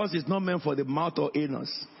intercourse is not meant for the mouth or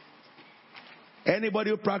anus.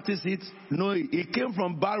 Anybody who practices it, know it came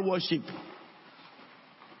from Baal worship.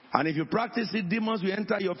 And if you practice it, demons will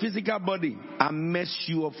enter your physical body and mess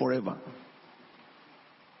you up forever.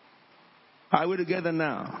 Are we together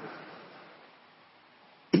now?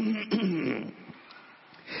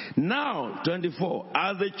 Now, 24.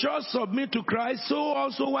 As the church submit to Christ, so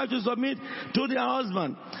also wives should submit to their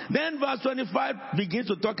husband. Then verse 25 begins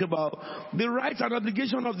to talk about the rights and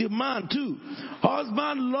obligation of the man too.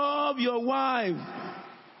 Husband, love your wife,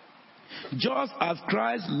 just as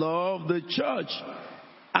Christ loved the church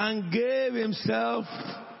and gave himself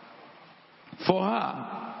for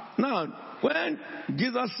her. Now, when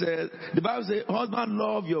Jesus said, the Bible says, husband,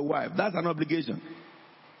 love your wife. That's an obligation.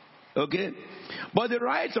 Okay? But the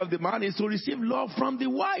right of the man is to receive love from the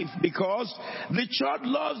wife because the church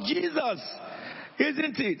loves Jesus.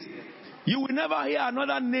 Isn't it? You will never hear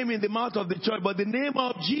another name in the mouth of the church but the name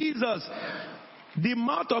of Jesus. The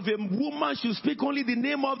mouth of a woman should speak only the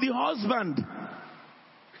name of the husband.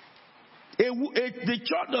 The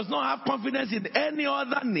church does not have confidence in any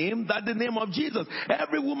other name than the name of Jesus.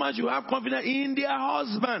 Every woman should have confidence in their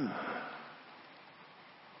husband.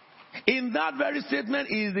 In that very statement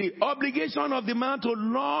is the obligation of the man to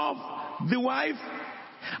love the wife,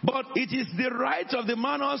 but it is the right of the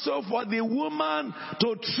man also for the woman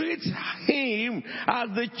to treat him as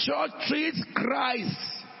the church treats Christ.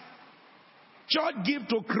 Church give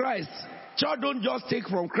to Christ. Church don't just take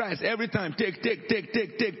from Christ every time. Take.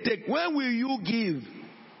 When will you give?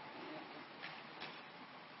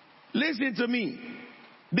 Listen to me.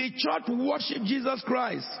 The church worship Jesus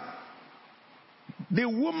Christ. The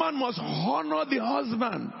woman must honor the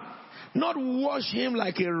husband, not wash him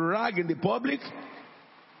like a rag in the public.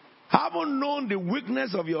 Haven't known the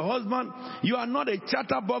weakness of your husband. You are not a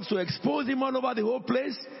chatterbox to expose him all over the whole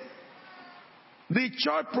place. The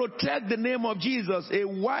church protect the name of Jesus. A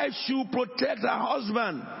wife should protect her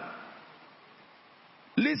husband.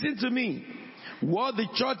 Listen to me. What the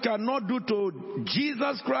church cannot do to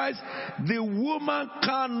Jesus Christ, the woman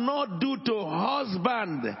cannot do to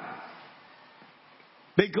husband.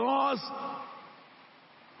 Because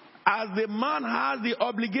as the man has the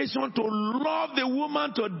obligation to love the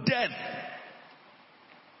woman to death,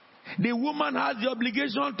 the woman has the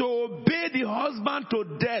obligation to obey the husband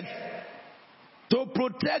to death, to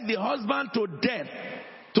protect the husband to death,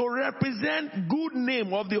 to represent good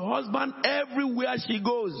name of the husband everywhere she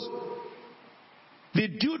goes. The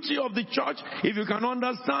duty of the church, if you can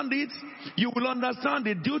understand it, you will understand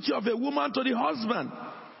the duty of a woman to the husband.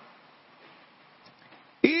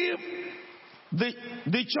 If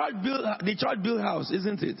the church build house,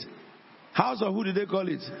 isn't it? House of who did they call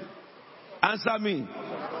it? Answer me.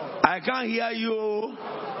 I can't hear you.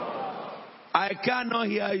 I cannot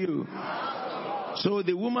hear you. So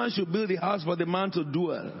the woman should build the house for the man to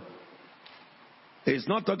dwell. It's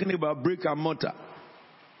not talking about brick and mortar.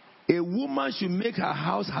 A woman should make her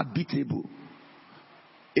house habitable.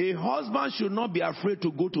 A husband should not be afraid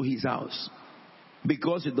to go to his house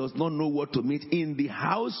because he does not know what to meet in the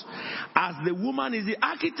house. As the woman is the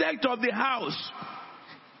architect of the house,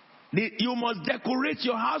 you must decorate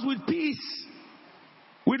your house with peace,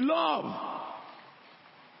 with love,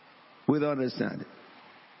 with understanding,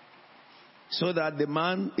 so that the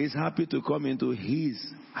man is happy to come into his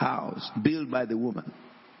house built by the woman.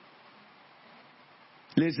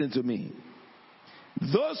 Listen to me.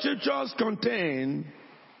 Those scriptures contain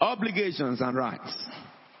obligations and rights.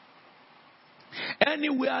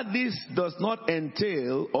 Anywhere this does not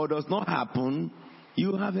entail or does not happen,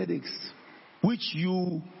 you have headaches, which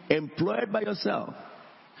you employed by yourself.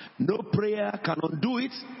 No prayer can undo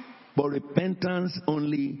it, but repentance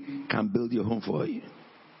only can build your home for you.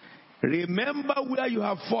 Remember where you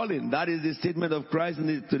have fallen. That is the statement of Christ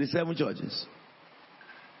to the 7 churches.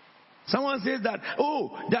 Someone says that,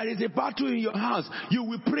 there is a battle in your house. You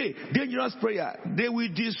will pray. Dangerous prayer. They will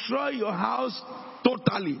destroy your house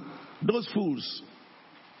totally. Those fools.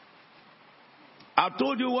 I've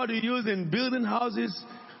told you what to use in building houses.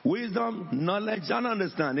 Wisdom, knowledge, and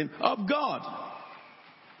understanding of God.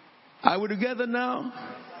 Are we together now?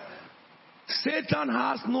 Satan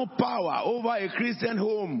has no power over a Christian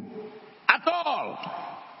home at all.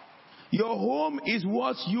 Your home is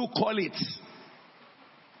what you call it.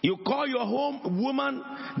 You call your home, woman,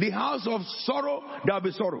 the house of sorrow, there will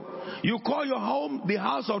be sorrow. You call your home the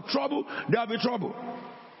house of trouble, there will be trouble.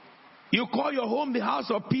 You call your home the house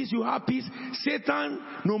of peace, you have peace. Satan,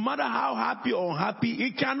 no matter how happy or unhappy,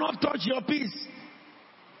 he cannot touch your peace.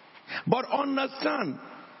 But understand,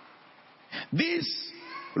 these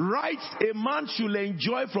rights a man should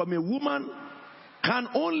enjoy from a woman can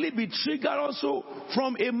only be triggered also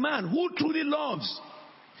from a man who truly loves.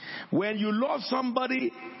 When you love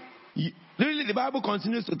somebody, really the Bible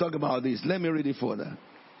continues to talk about this. Let me read it further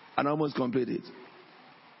and almost complete it.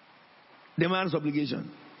 The man's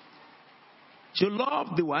obligation. To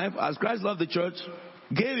love the wife as Christ loved the church,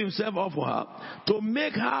 gave himself up for her, to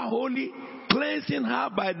make her holy, cleansing her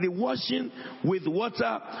by the washing with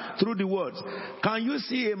water through the words. Can you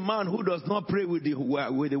see a man who does not pray with the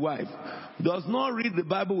wife, does not read the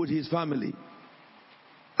Bible with his family,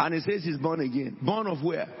 and he says he's born again? Born of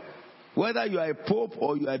where? Whether you are a pope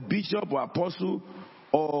or you are a bishop or apostle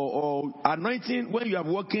or anointing, when you are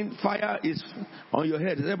walking, fire is on your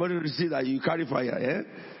head. Everybody will see that you carry fire. Eh?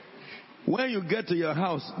 When you get to your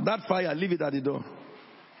house, that fire, leave it at the door.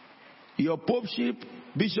 Your popeship,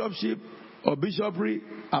 bishopship, or bishopry,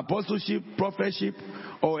 apostleship, prophetship,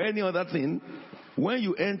 or any other thing, when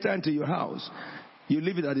you enter into your house, you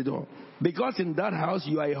leave it at the door. Because in that house,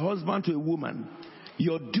 you are a husband to a woman.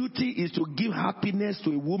 Your duty is to give happiness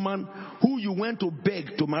to a woman who you went to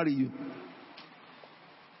beg to marry you.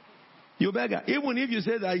 You beg her. Even if you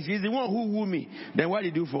say that she's the one who wooed me, then why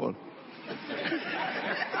did you fall?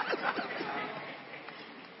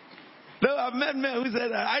 No, I've met men who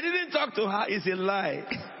said that I didn't talk to her. It's a lie.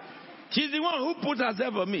 She's the one who put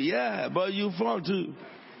herself on me. Yeah, but you fall too.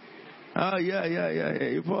 Oh, yeah,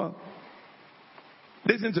 you fall.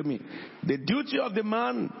 Listen to me. The duty of the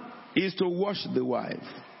man is to wash the wife.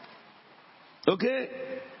 Okay?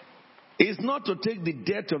 It's not to take the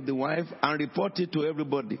debt of the wife and report it to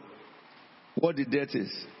everybody. What the debt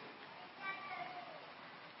is.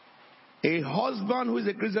 A husband who is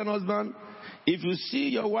a Christian husband, if you see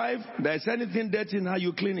your wife, there's anything dirty in her,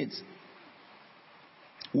 you clean it.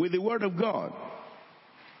 With the word of God.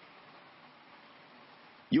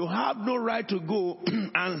 You have no right to go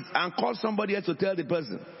and call somebody else to tell the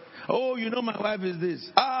person, oh, you know my wife is this.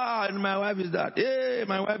 Ah, and my wife is that. Hey,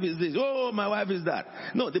 my wife is this. Oh, my wife is that.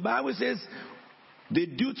 No, the Bible says The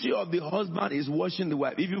duty of the husband is watching the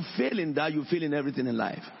wife. If you fail in that, you fail in everything in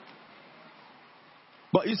life.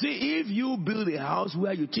 But you see, if you build a house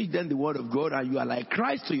where you teach them the word of God and you are like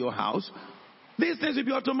Christ to your house, these things will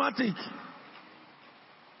be automatic.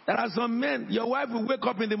 There are some men, your wife will wake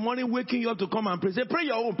up in the morning, waking you up to come and pray. Say, pray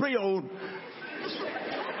your own, pray your own.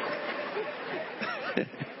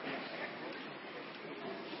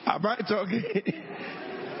 Am I talking?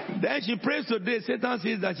 Then she prays today, Satan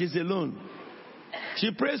says that she's alone.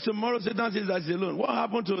 She prays tomorrow, Satan says that she's alone. What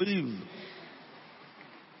happened to Eve?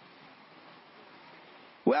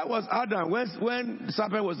 Where was Adam when the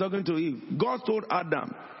serpent was talking to Eve? God told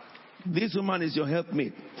Adam, this woman is your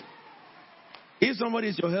helpmate. If somebody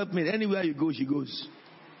is your helpmate, anywhere you go, she goes.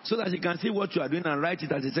 So that she can see what you are doing and write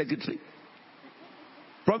it as a secretary.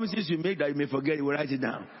 Promises you make that you may forget, you will write it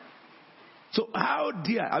down. So how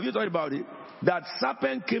dear, have you thought about it? That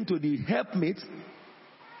serpent came to the helpmate,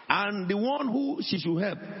 and the one who she should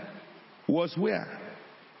help was where?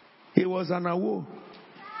 He was an awo.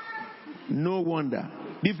 No wonder.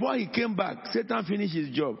 Before he came back, Satan finished his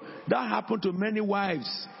job. That happened to many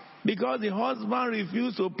wives. Because the husband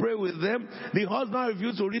refused to pray with them. The husband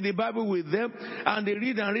refused to read the Bible with them. And they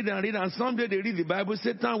read and read and read. And someday they read the Bible.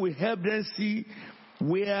 Satan will help them see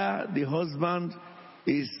where the husband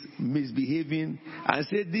is misbehaving. And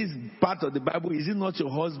say, this part of the Bible, is it not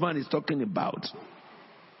your husband is talking about?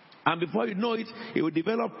 And before you know it, it will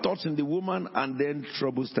develop thoughts in the woman, and then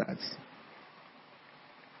trouble starts.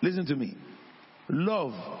 Listen to me.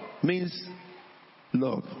 Love means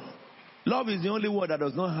love. Love is the only word that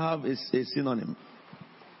does not have a synonym.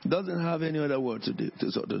 It doesn't have any other word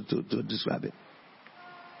to describe it.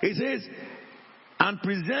 It says, and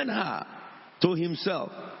present her to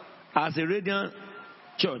himself as a radiant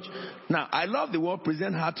church. Now, I love the word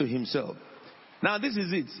present her to himself. Now, this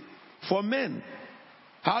is it. For men,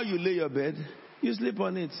 how you lay your bed, you sleep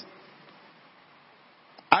on it.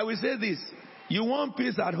 I will say this. You want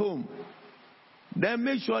peace at home, then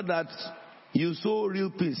make sure that you sow real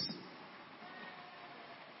peace.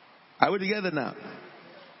 Are we together now?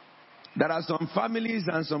 There are some families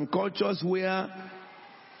and some cultures where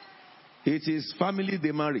it is family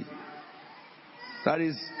they marry. That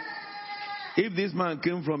is, if this man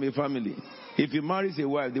came from a family, if he marries a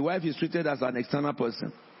wife, the wife is treated as an external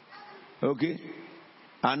person. Okay?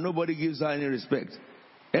 And nobody gives her any respect.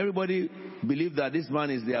 Everybody believes that this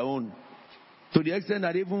man is their own. To the extent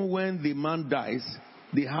that even when the man dies,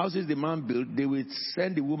 the houses the man built, they will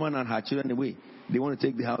send the woman and her children away. They want to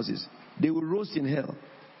take the houses. They will roast in hell.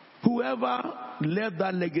 Whoever left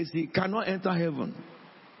that legacy cannot enter heaven.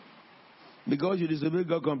 Because you disobey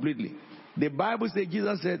God completely. The Bible says,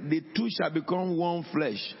 Jesus said, the two shall become one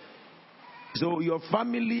flesh. So your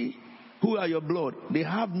family, who are your blood, they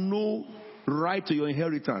have no right to your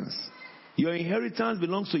inheritance. Your inheritance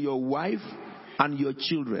belongs to your wife and your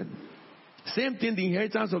children. Same thing, the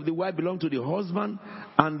inheritance of the wife belongs to the husband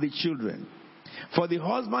and the children. For the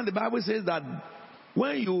husband, the Bible says that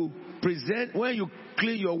when you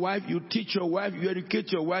clean your wife, you teach your wife, you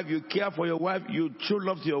educate your wife, you care for your wife, you show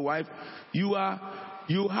love to your wife, you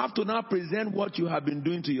have to now present what you have been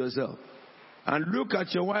doing to yourself. And look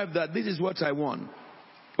at your wife that this is what I want.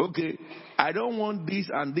 Okay, I don't want this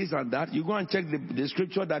and this and that. You go and check the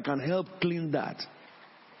scripture that can help clean that.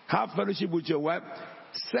 Have fellowship with your wife.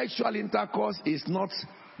 Sexual intercourse is not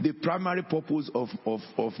the primary purpose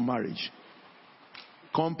of marriage.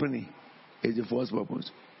 Company is the first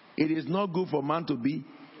purpose. It is not good for man to be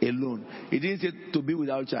alone. It didn't say to be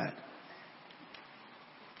without child.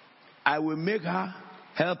 I will make her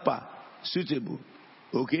helper suitable.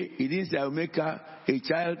 Okay? It didn't say I will make her a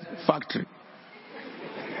child factory.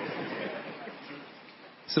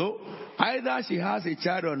 So, either she has a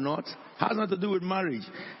child or not, has nothing to do with marriage.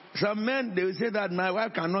 Some men, they will say that my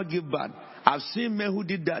wife cannot give birth. I've seen men who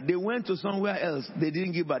did that. They went to somewhere else. They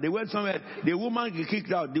didn't give birth. They went somewhere. The woman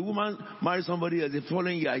kicked out. The woman married somebody else. The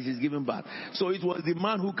following year, she's giving birth. So it was the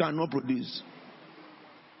man who cannot produce.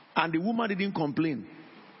 And the woman didn't complain.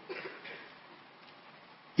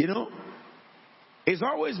 You know? It's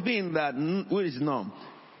always been that, what is norm?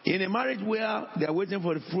 In a marriage where they are waiting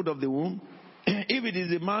for the fruit of the womb, if it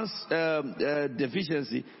is a man's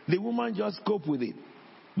deficiency, the woman just cope with it.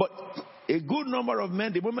 But a good number of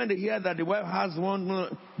men, the moment they hear that the wife has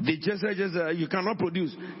one, they just say, you cannot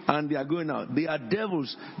produce, and they are going out. They are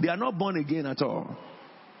devils. They are not born again at all.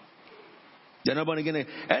 They are not born again.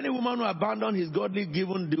 Any woman who abandons his godly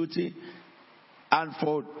given duty and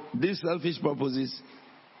for these selfish purposes,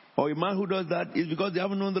 or a man who does that, is because they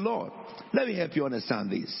haven't known the Lord. Let me help you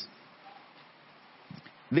understand this.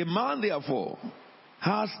 The man, therefore,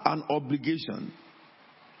 has an obligation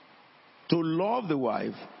to love the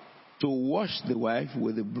wife, to wash the wife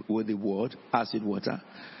with the word, acid water,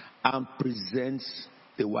 and present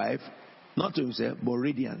the wife, not to himself, but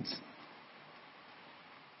radiant.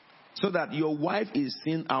 So that your wife is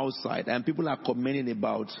seen outside and people are commenting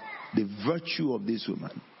about the virtue of this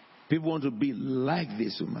woman. People want to be like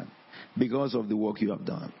this woman because of the work you have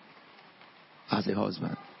done as a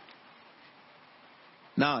husband.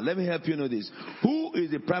 Now, let me help you know this. Who is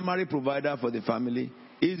the primary provider for the family?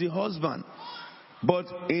 Is the husband. But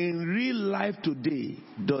in real life today,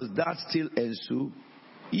 does that still ensue?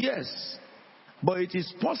 Yes. But it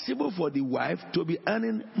is possible for the wife to be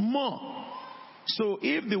earning more. So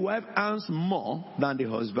if the wife earns more than the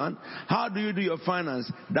husband, how do you do your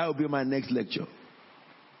finance? That will be my next lecture.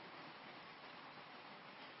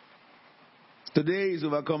 Today is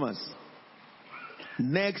Overcomers.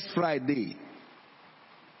 Next Friday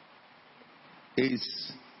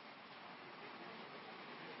is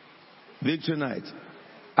Victory Night.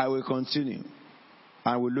 I will continue.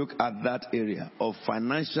 I will look at that area of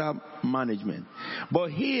financial management.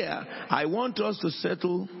 But here, I want us to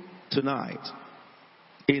settle tonight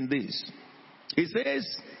in this. It says,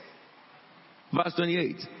 verse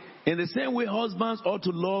 28, in the same way husbands ought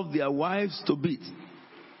to love their wives to bits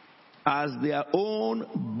as their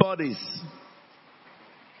own bodies.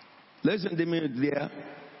 Listen to me there.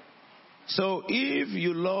 So if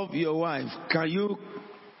you love your wife,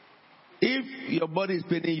 if your body is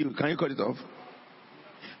paining you, can you cut it off?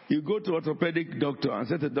 You go to orthopedic doctor and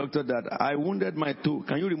say to the doctor that I wounded my toe.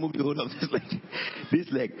 Can you remove the whole of this leg?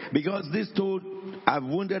 This leg. Because this toe, I've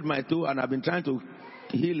wounded my toe and I've been trying to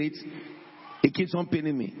heal it. It keeps on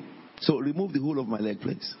paining me. So remove the whole of my leg,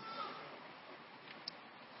 please.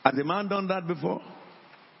 Has a man done that before?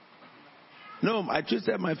 No, I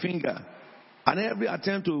twisted my finger. And every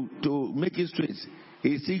attempt to make it straight,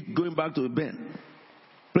 he's still going back to the bend.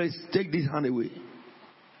 Please take this hand away.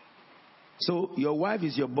 So your wife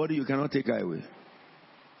is your body, you cannot take her away.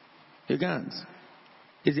 You can't.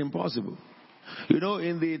 It's impossible. You know,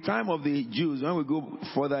 in the time of the Jews, when we go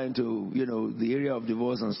further into, the area of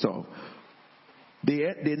divorce and stuff,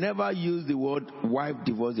 they never use the word wife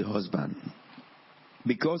divorce the husband.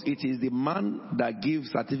 Because it is the man that gives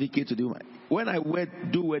certificate to the woman. When I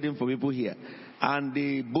do wedding for people here, and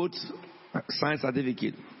they both sign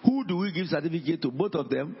certificate, who do we give certificate to? Both of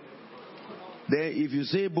them? Then if you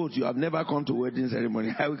say both, you have never come to wedding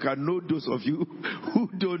ceremony. I can know those of you who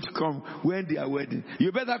don't come when they are wedding.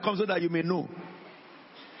 You better come so that you may know.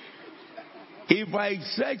 If I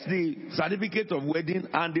search the certificate of wedding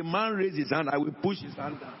and the man raises his hand, I will push his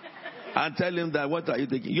hand down and tell him that, what are you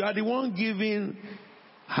taking? You are the one giving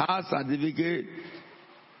her certificate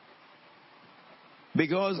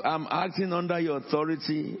because I'm acting under your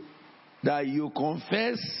authority that you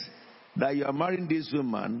confess that you are marrying this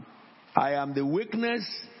woman. I am the witness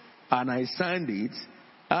and I signed it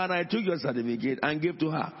and I took your certificate and gave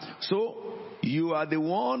to her. So you are the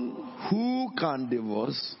one who can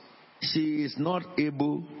divorce. She is not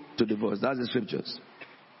able to divorce. That's the scriptures.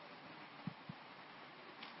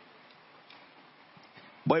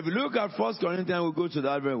 But if you look at 1 Corinthians, we'll go to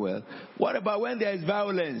that very well. What about when there is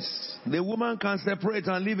violence? The woman can separate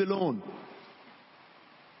and live alone.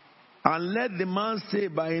 And let the man stay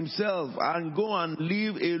by himself and go and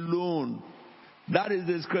live alone. That is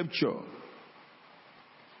the scripture.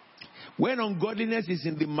 When ungodliness is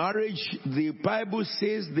in the marriage, the Bible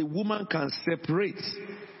says the woman can separate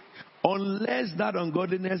unless that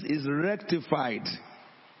ungodliness is rectified.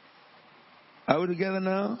 Are we together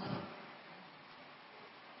now?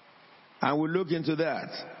 And we'll look into that.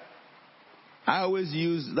 I always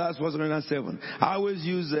use, that's what's going on 7. I always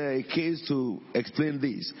use a case to explain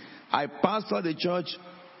this. I pastored a church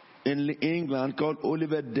in England called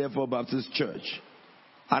Olivet Defo Baptist Church.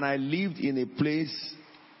 And I lived in a place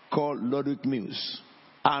called Ludwig Mills.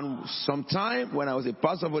 And sometime when I was a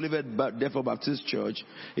pastor of Olivet Defo Baptist Church,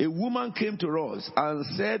 a woman came to us and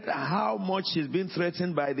said how much she's been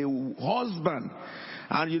threatened by the husband.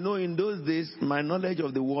 And in those days, my knowledge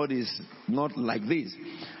of the word is not like this.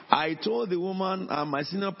 I told the woman and my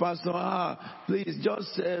senior pastor, please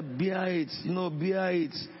just bear it,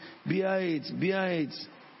 bear it.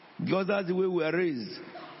 Because that's the way we are raised.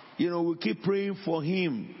 We keep praying for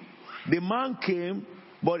him. The man came,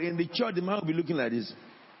 but in the church, the man will be looking like this.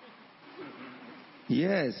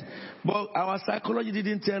 Yes. But our psychology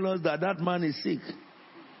didn't tell us that man is sick.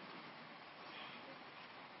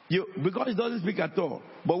 Because he doesn't speak at all.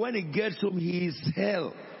 But when he gets home, he is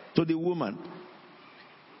hell to the woman.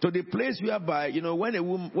 To the place whereby,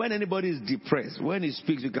 when anybody is depressed, when he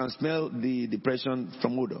speaks, you can smell the depression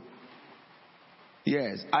from odor.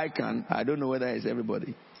 Yes, I can. I don't know whether it's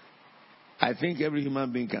everybody. I think every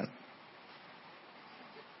human being can.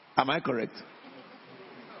 Am I correct?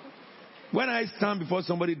 When I stand before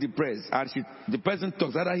somebody depressed and the person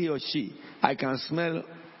talks, either he or she, I can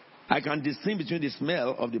distinguish between the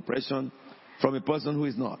smell of depression from a person who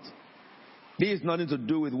is not. This is nothing to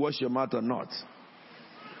do with wash your mouth or not.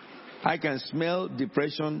 I can smell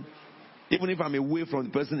depression. Even if I'm away from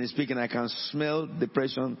the person who is speaking, I can smell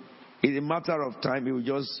depression. In a matter of time,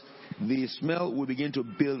 the smell will begin to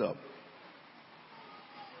build up.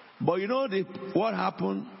 But you know what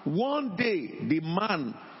happened? One day, the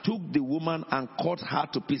man took the woman and cut her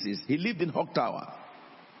to pieces. He lived in Hawk Tower.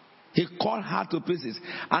 He cut her to pieces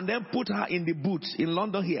and then put her in the boot in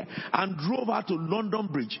London here and drove her to London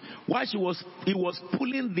Bridge. While he was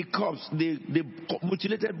pulling the corpse, the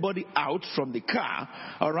mutilated body out from the car.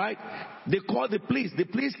 All right, they called the police. The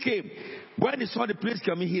police came. When he saw the police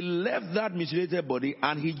coming, he left that mutilated body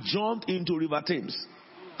and he jumped into River Thames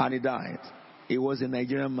and he died. He was a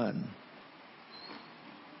Nigerian man.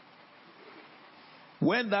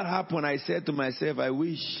 When that happened, I said to myself, I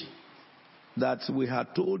wish that we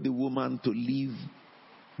had told the woman to leave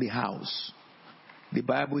the house. The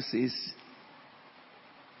Bible says,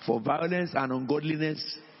 for violence and ungodliness,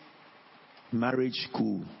 marriage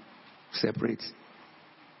could separate.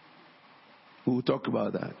 We will talk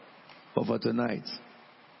about that. But for tonight,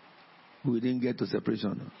 we didn't get to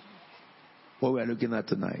separation. What we are looking at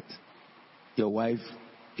tonight, your wife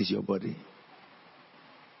is your body.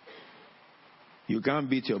 You can't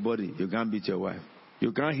beat your body. You can't beat your wife.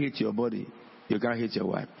 You can't hate your body. You can't hate your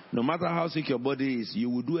wife. No matter how sick your body is, you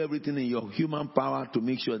will do everything in your human power to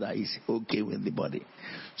make sure that it's okay with the body.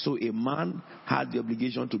 So a man had the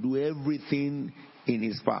obligation to do everything in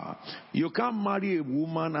his power. You can't marry a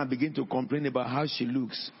woman and begin to complain about how she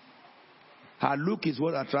looks. Her look is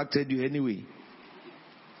what attracted you anyway.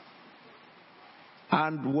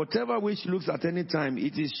 And whatever way she looks at any time,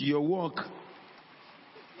 it is your work.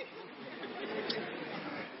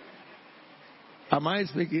 Am I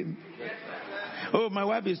speaking? Oh, my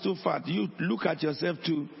wife is too fat. You look at yourself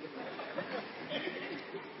too.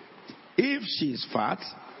 If she's fat,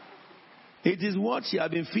 it is what she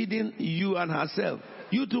has been feeding you and herself.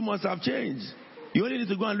 You two must have changed. You only need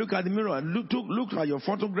to go and look at the mirror and look at your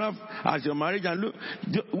photograph as your marriage and look.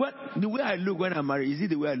 The way I look when I'm married, is it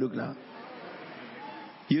the way I look now?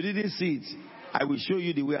 You didn't see it. I will show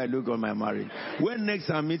you the way I look on my marriage. When next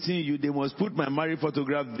I'm meeting you, they must put my marriage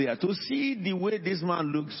photograph there to see the way this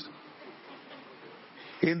man looks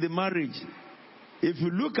in the marriage. If you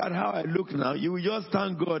look at how I look now, you will just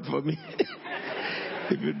thank God for me.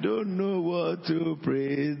 If you don't know what to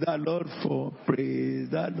praise the Lord for, praise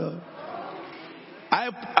the Lord.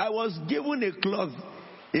 I was given a cloth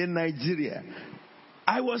in Nigeria.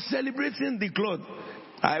 I was celebrating the cloth.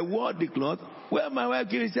 I wore the cloth. Well, my wife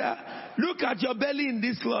came and said, look at your belly in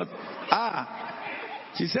this cloth.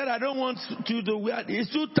 She said, I don't want you to wear it.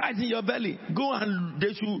 It's too tight in your belly. Go and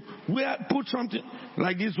they should put something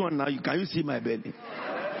like this one now. Can you see my belly?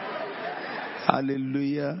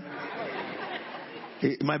 Hallelujah.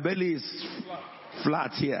 My belly is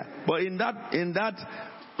flat here. But in that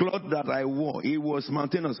cloth that I wore, it was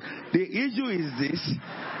mountainous. The issue is this.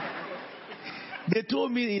 They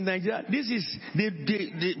told me in Nigeria, this is the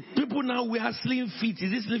people now wear slim feet.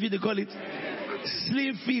 Is this slim feet they call it?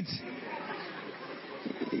 Slim feet.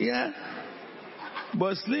 Yeah.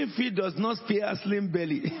 But slim feet does not spare slim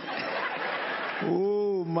belly.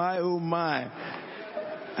 Oh my, oh my.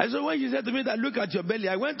 And so when she said to me that look at your belly,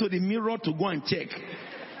 I went to the mirror to go and check.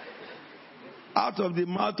 Out of the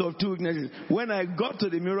mouth of two witnesses. When I got to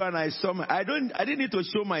the mirror and I saw I didn't need to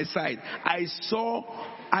show my side. I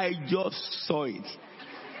just saw it.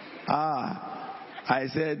 I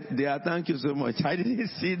said, dear, thank you so much. I didn't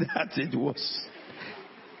see that it was.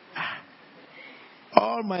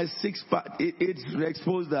 All my six packs, it's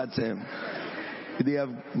exposed that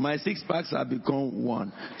my six packs have become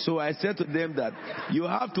one. So I said to them that you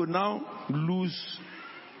have to now lose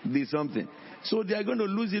the something. So they are going to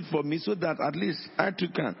lose it for me so that at least I too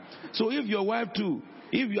can. So if your wife too,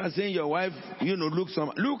 if you are saying your wife,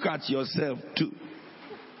 look at yourself too.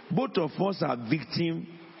 Both of us are victims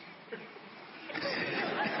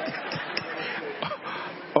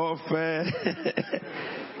of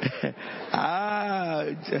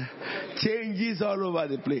changes all over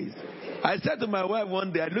the place. I said to my wife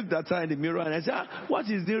one day, I looked at her in the mirror and I said, what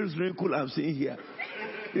is this wrinkle I'm seeing here?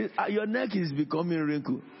 Your neck is becoming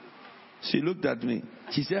wrinkled. She looked at me.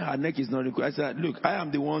 She said her neck is not wrinkled. I said, look, I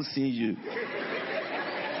am the one seeing you.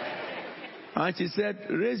 And she said,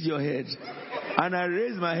 raise your head. And I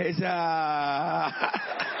raised my head.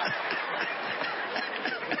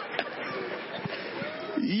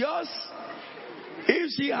 Yours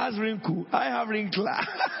If she has wrinkle, I have wrinkle.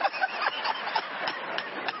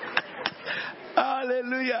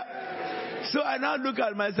 Hallelujah. So I now look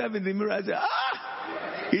at myself in the mirror and say,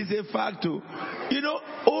 it's a fact too. You know,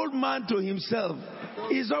 old man to himself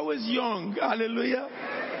is always young. Hallelujah.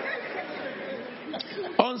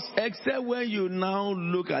 Except when you now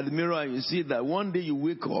look at the mirror and you see that one day you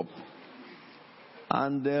wake up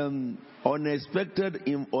and unexpected,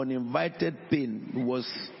 uninvited pain was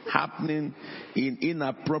happening in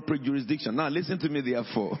inappropriate jurisdiction. Now listen to me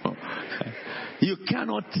therefore. You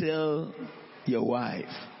cannot tell your wife,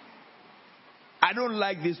 I don't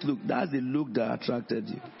like this look. That's the look that attracted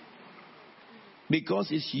you. Because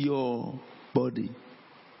it's your body.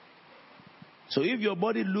 So if your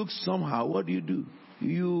body looks somehow, what do?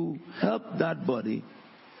 You help that body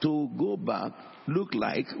to go back, look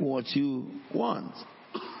like what you want.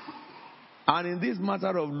 And in this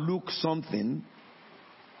matter of look something,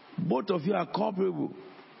 both of you are culpable.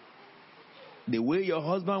 The way your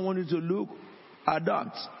husband wants you to look,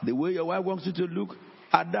 adapt. The way your wife wants you to look,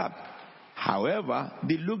 adapt. However,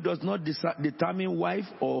 the look does not determine wife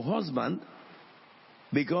or husband,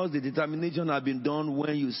 because the determination has been done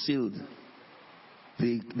when you sealed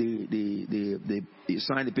the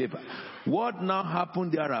signed the paper. What now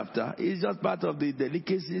happened thereafter is just part of the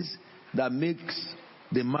delicacies that makes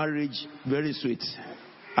the marriage very sweet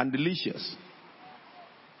and delicious.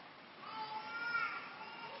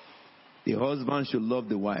 The husband should love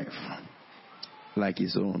the wife like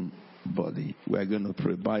his own body. We are going to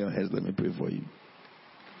pray. Bow your heads. Let me pray for you.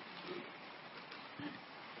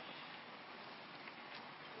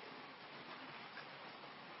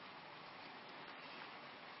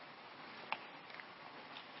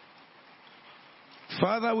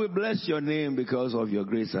 Father, we bless your name because of your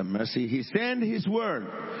grace and mercy. He sent his word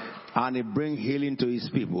and he bring healing to his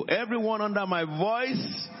people. Everyone under my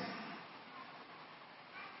voice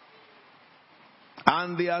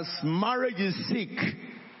and their marriage is sick,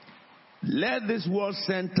 let this word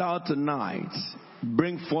sent out tonight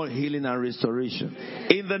bring forth healing and restoration.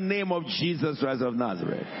 In the name of Jesus Christ of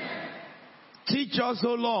Nazareth. Teach us,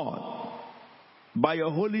 O Lord, by your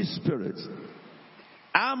Holy Spirit,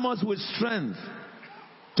 arm us with strength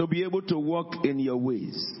to be able to walk in your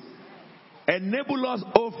ways. Enable us,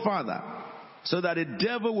 O Father, so that the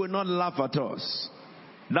devil will not laugh at us.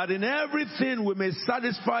 That in everything we may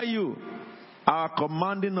satisfy you, our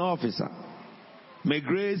commanding officer. May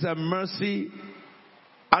grace and mercy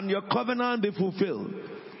and your covenant be fulfilled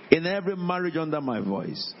in every marriage under my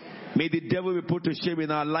voice. May the devil be put to shame in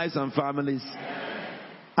our lives and families.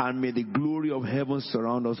 And may the glory of heaven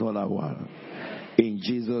surround us all our while. In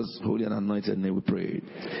Jesus' holy and anointed name we pray.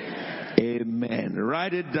 Amen.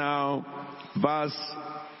 Write it down. Verse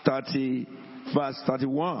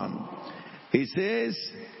 31. It says,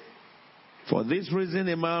 for this reason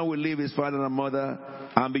a man will leave his father and mother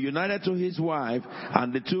and be united to his wife,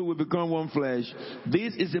 and the two will become one flesh.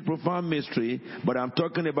 This is a profound mystery, but I'm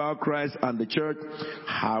talking about Christ and the church.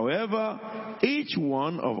 However, each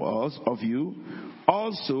one of you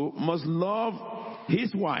also must love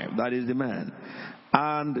his wife, that is the man,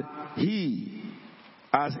 and he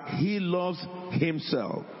as he loves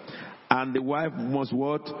himself. And the wife must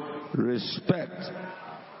what? Respect.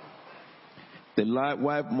 The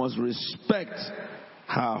wife must respect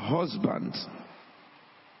her husband.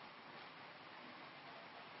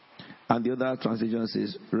 And the other translation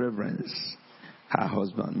says reverence her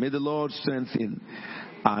husband. May the Lord strengthen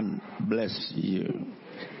and bless you.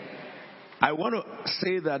 I want to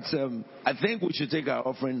say that I think we should take our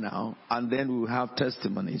offering now, and then we will have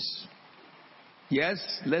testimonies. Yes,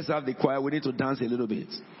 let's have the choir. We need to dance a little bit.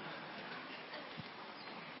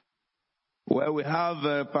 Well, we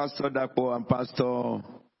have Pastor Dapo and Pastor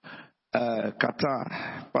Kata.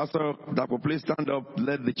 Pastor Dapo, please stand up.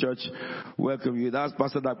 Let the church welcome you. That's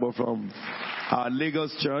Pastor Dapo from our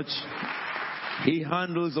Lagos church. He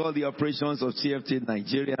handles all the operations of CFT in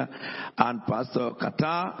Nigeria. And Pastor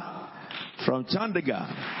Kata from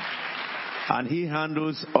Chandigarh. And he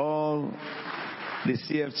handles all the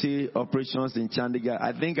CFT operations in Chandigarh.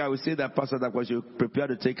 I think I would say that Pastor Dapo should prepare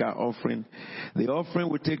to take our offering. The offering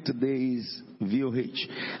we take today is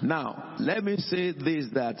VOH. Now, let me say this,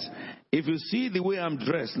 that if you see the way I'm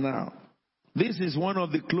dressed now, this is one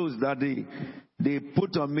of the clothes that they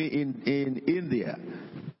put on me in India.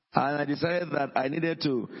 And I decided that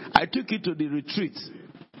I took it to the retreat.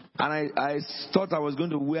 And I thought I was going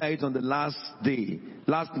to wear it on the last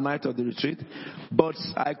night of the retreat. But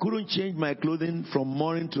I couldn't change my clothing from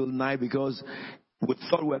morning till night because we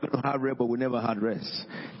thought we were going to have rest, but we never had rest.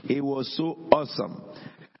 It was so awesome.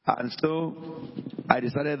 And so I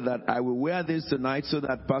decided that I will wear this tonight so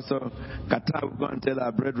that Pastor Kata will go and tell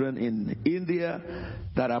our brethren in India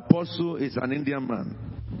that Apostle is an Indian man.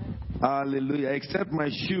 Hallelujah. Except my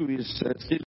shoe is still